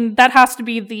 no. I mean, that has to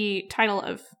be the title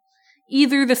of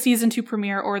either the season 2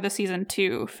 premiere or the season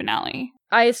 2 finale.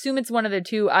 I assume it's one of the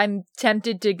two. I'm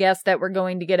tempted to guess that we're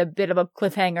going to get a bit of a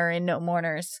cliffhanger in No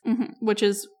Mourners. Which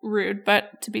is rude,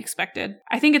 but to be expected.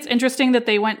 I think it's interesting that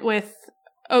they went with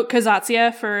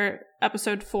Kazatsia for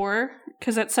episode 4,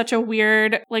 because it's such a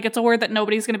weird, like, it's a word that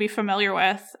nobody's going to be familiar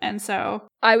with, and so...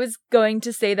 I was going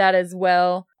to say that as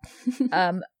well.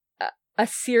 A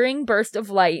searing burst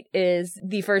of light is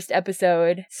the first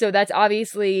episode, so that's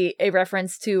obviously a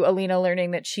reference to Alina learning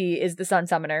that she is the Sun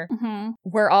Summoner.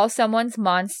 We're all someone's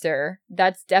monster.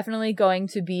 That's definitely going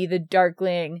to be the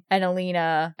Darkling and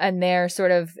Alina, and they're sort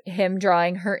of him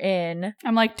drawing her in.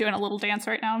 I'm like doing a little dance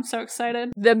right now. I'm so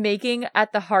excited. The making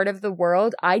at the heart of the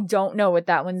world, I don't know what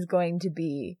that one's going to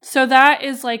be. So that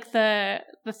is like the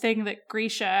thing that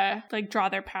Grisha like draw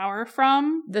their power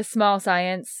from. The small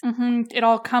science. It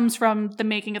all comes from the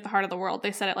making at the heart of the world.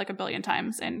 They said it like a billion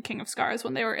times in King of Scars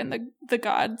when they were in the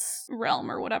gods'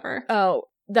 realm or whatever. Oh,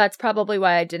 that's probably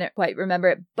why I didn't quite remember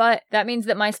it. But that means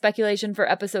that my speculation for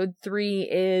episode 3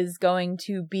 is going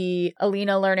to be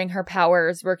Alina learning her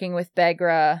powers, working with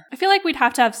Begra. I feel like we'd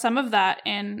have to have some of that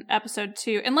in episode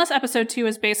 2, unless episode 2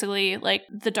 is basically like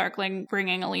the Darkling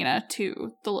bringing Alina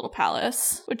to the little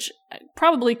palace, which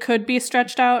probably could be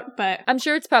stretched out, but... I'm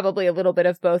sure it's probably a little bit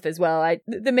of both as well.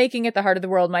 The making at the heart of the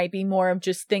world might be more of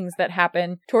just things that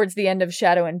happen towards the end of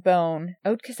Shadow and Bone.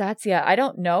 Ode Kazatsia, I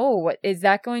don't know. What is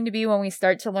that going to be when we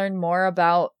start to learn more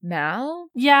about Mal?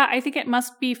 Yeah, I think it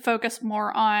must be focused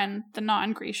more on the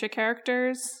non-Grisha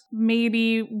characters.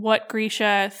 Maybe what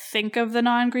Grisha think of the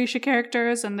non-Grisha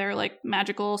characters and their like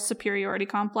magical superiority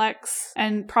complex,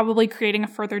 and probably creating a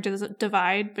further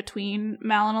divide between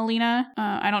Mal and Alina.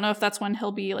 I don't know if that's when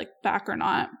he'll be like back or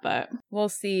not, but we'll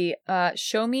see.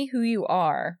 Show me who you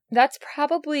are. That's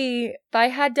probably, if I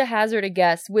had to hazard a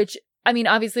guess, which, I mean,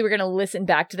 obviously we're going to listen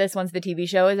back to this once the TV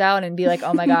show is out and be like,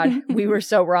 oh my god, we were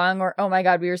so wrong, or oh my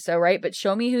god, we were so right. But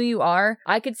Show Me Who You Are,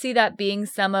 I could see that being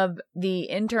some of the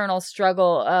internal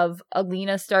struggle of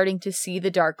Alina starting to see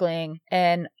the Darkling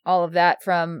and all of that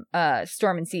from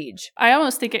Storm and Siege. I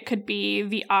almost think it could be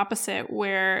the opposite,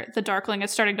 where the Darkling is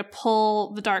starting to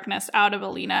pull the darkness out of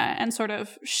Alina and sort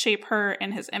of shape her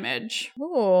in his image.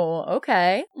 Oh,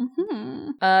 okay.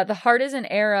 The Heart is an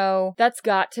Arrow. That's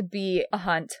got to be a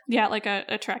hunt. Yeah, like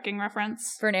a tracking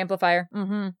reference. For an amplifier.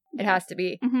 It has to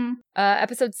be.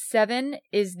 Episode 7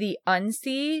 is the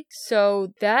Unsee.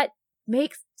 So that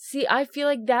makes... See, I feel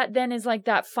like that then is like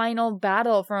that final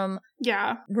battle from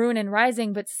Ruin and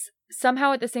Rising, but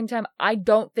somehow at the same time, I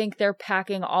don't think they're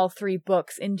packing all 3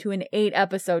 books into an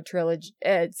 8-episode trilogy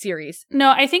series. No,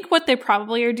 I think what they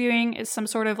probably are doing is some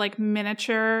sort of like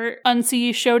miniature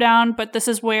Unsee showdown, but this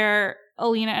is where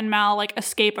Alina and Mal like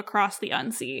escape across the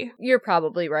Unsee. You're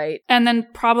probably right. And then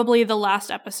probably the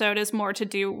last episode is more to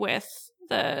do with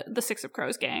the Six of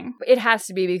Crows gang. It has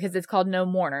to be, because it's called No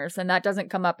Mourners, and that doesn't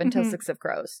come up until Six of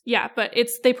Crows. Yeah, but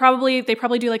they probably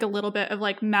do like a little bit of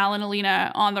like Mal and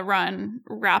Alina on the run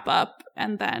wrap up,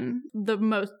 and then the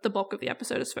bulk of the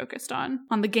episode is focused on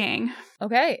the gang.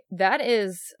 Okay, that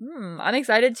is I'm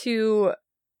excited to,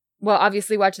 well,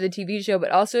 obviously watch the TV show,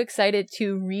 but also excited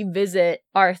to revisit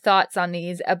our thoughts on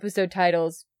these episode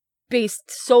titles based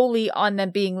solely on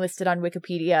them being listed on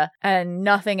Wikipedia and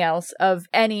nothing else of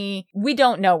any... We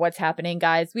don't know what's happening,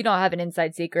 guys. We don't have an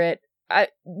inside secret. I'm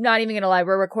not even gonna lie,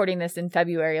 we're recording this in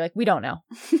February. Like, we don't know.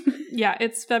 Yeah,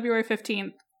 it's February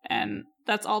 15th, and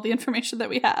that's all the information that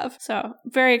we have. So,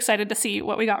 very excited to see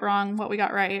what we got wrong, what we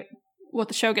got right, what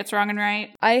the show gets wrong and right.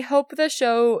 I hope the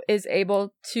show is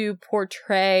able to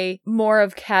portray more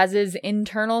of Kaz's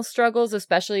internal struggles,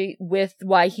 especially with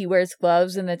why he wears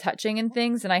gloves and the touching and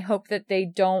things. And I hope that they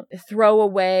don't throw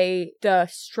away the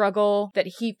struggle that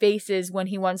he faces when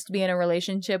he wants to be in a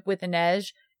relationship with Inej,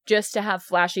 just to have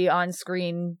flashy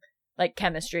on-screen like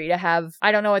chemistry, to have,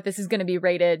 I don't know what this is going to be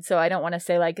rated, so I don't want to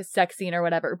say like a sex scene or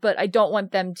whatever, but I don't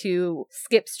want them to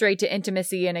skip straight to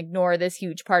intimacy and ignore this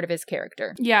huge part of his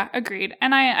character. Yeah, agreed.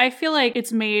 And I feel like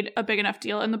it's made a big enough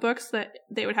deal in the books that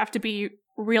they would have to be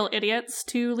real idiots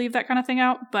to leave that kind of thing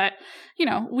out, but you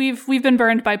know, we've been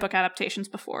burned by book adaptations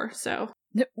before, so.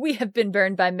 We have been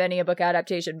burned by many a book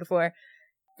adaptation before.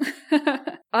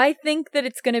 I think that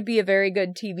it's going to be a very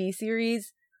good TV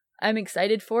series. I'm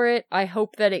excited for it. I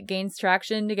hope that it gains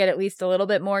traction to get at least a little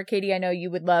bit more. Katie, I know you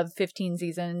would love 15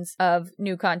 seasons of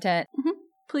new content.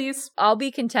 Please. I'll be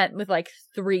content with like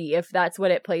 3 if that's what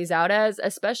it plays out as,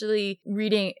 especially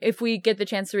reading, if we get the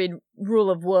chance to read Rule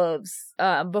of Wolves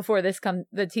before the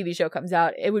TV show comes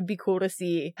out. It would be cool to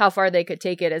see how far they could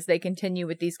take it as they continue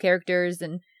with these characters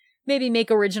and maybe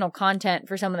make original content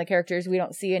for some of the characters we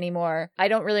don't see anymore. I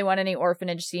don't really want any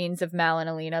orphanage scenes of Mal and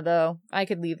Alina, though. I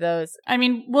could leave those. I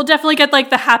mean, we'll definitely get like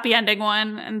the happy ending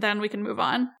one, and then we can move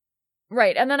on.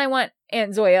 Right, and then I want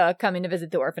Aunt Zoya coming to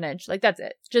visit the orphanage. Like, that's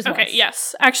it. Just okay, once.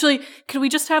 Yes. Actually, could we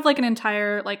just have like an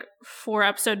entire like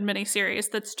 4-episode miniseries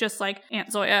that's just like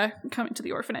Aunt Zoya coming to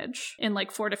the orphanage in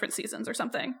like 4 different seasons or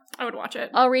something? I would watch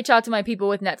it. I'll reach out to my people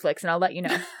with Netflix and I'll let you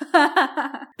know.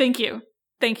 Thank you.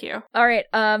 Thank you. All right,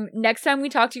 next time we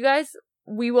talk to you guys,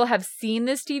 we will have seen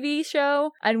this TV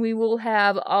show and we will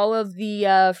have all of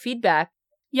the feedback.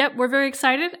 Yep, we're very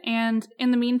excited. And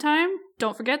in the meantime,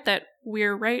 don't forget that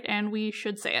we're right and we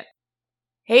should say it.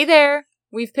 Hey there!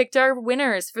 We've picked our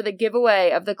winners for the giveaway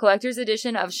of the collector's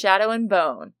edition of Shadow and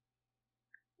Bone.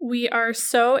 We are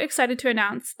so excited to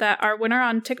announce that our winner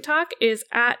on TikTok is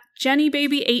at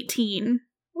JennyBaby18.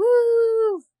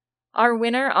 Woo! Our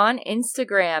winner on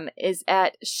Instagram is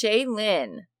at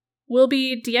Shaylin. We'll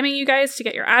be DMing you guys to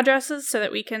get your addresses so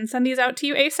that we can send these out to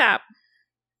you ASAP.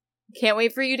 Can't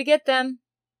wait for you to get them.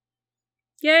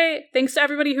 Yay! Thanks to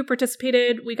everybody who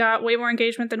participated. We got way more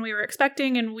engagement than we were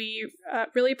expecting, and we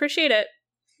really appreciate it.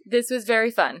 This was very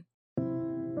fun.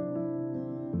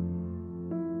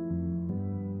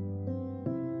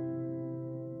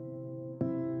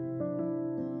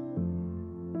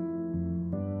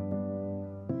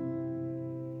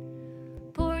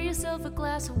 Pour yourself a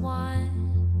glass of wine.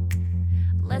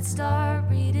 Let's start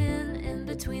reading in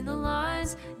between the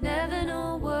lines. Never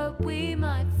know what we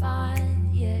might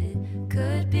find. Yeah, it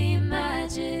could be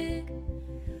magic.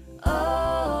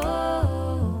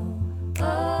 Oh,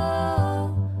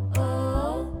 oh,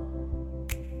 oh,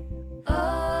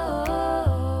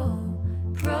 oh.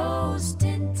 Prose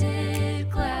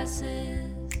tinted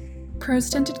glasses. Prose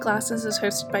Tinted Glasses is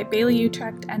hosted by Bailey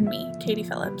Utrecht and me, Katie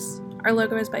Phillips. Our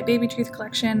logo is by Baby Truth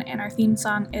Collection, and our theme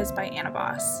song is by Anna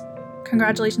Voss.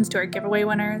 Congratulations to our giveaway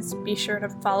winners. Be sure to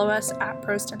follow us at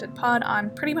Prose Tinted Pod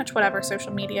on pretty much whatever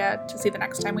social media to see the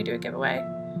next time we do a giveaway.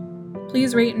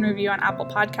 Please rate and review on Apple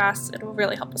Podcasts. It will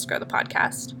really help us grow the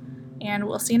podcast. And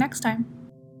we'll see you next time.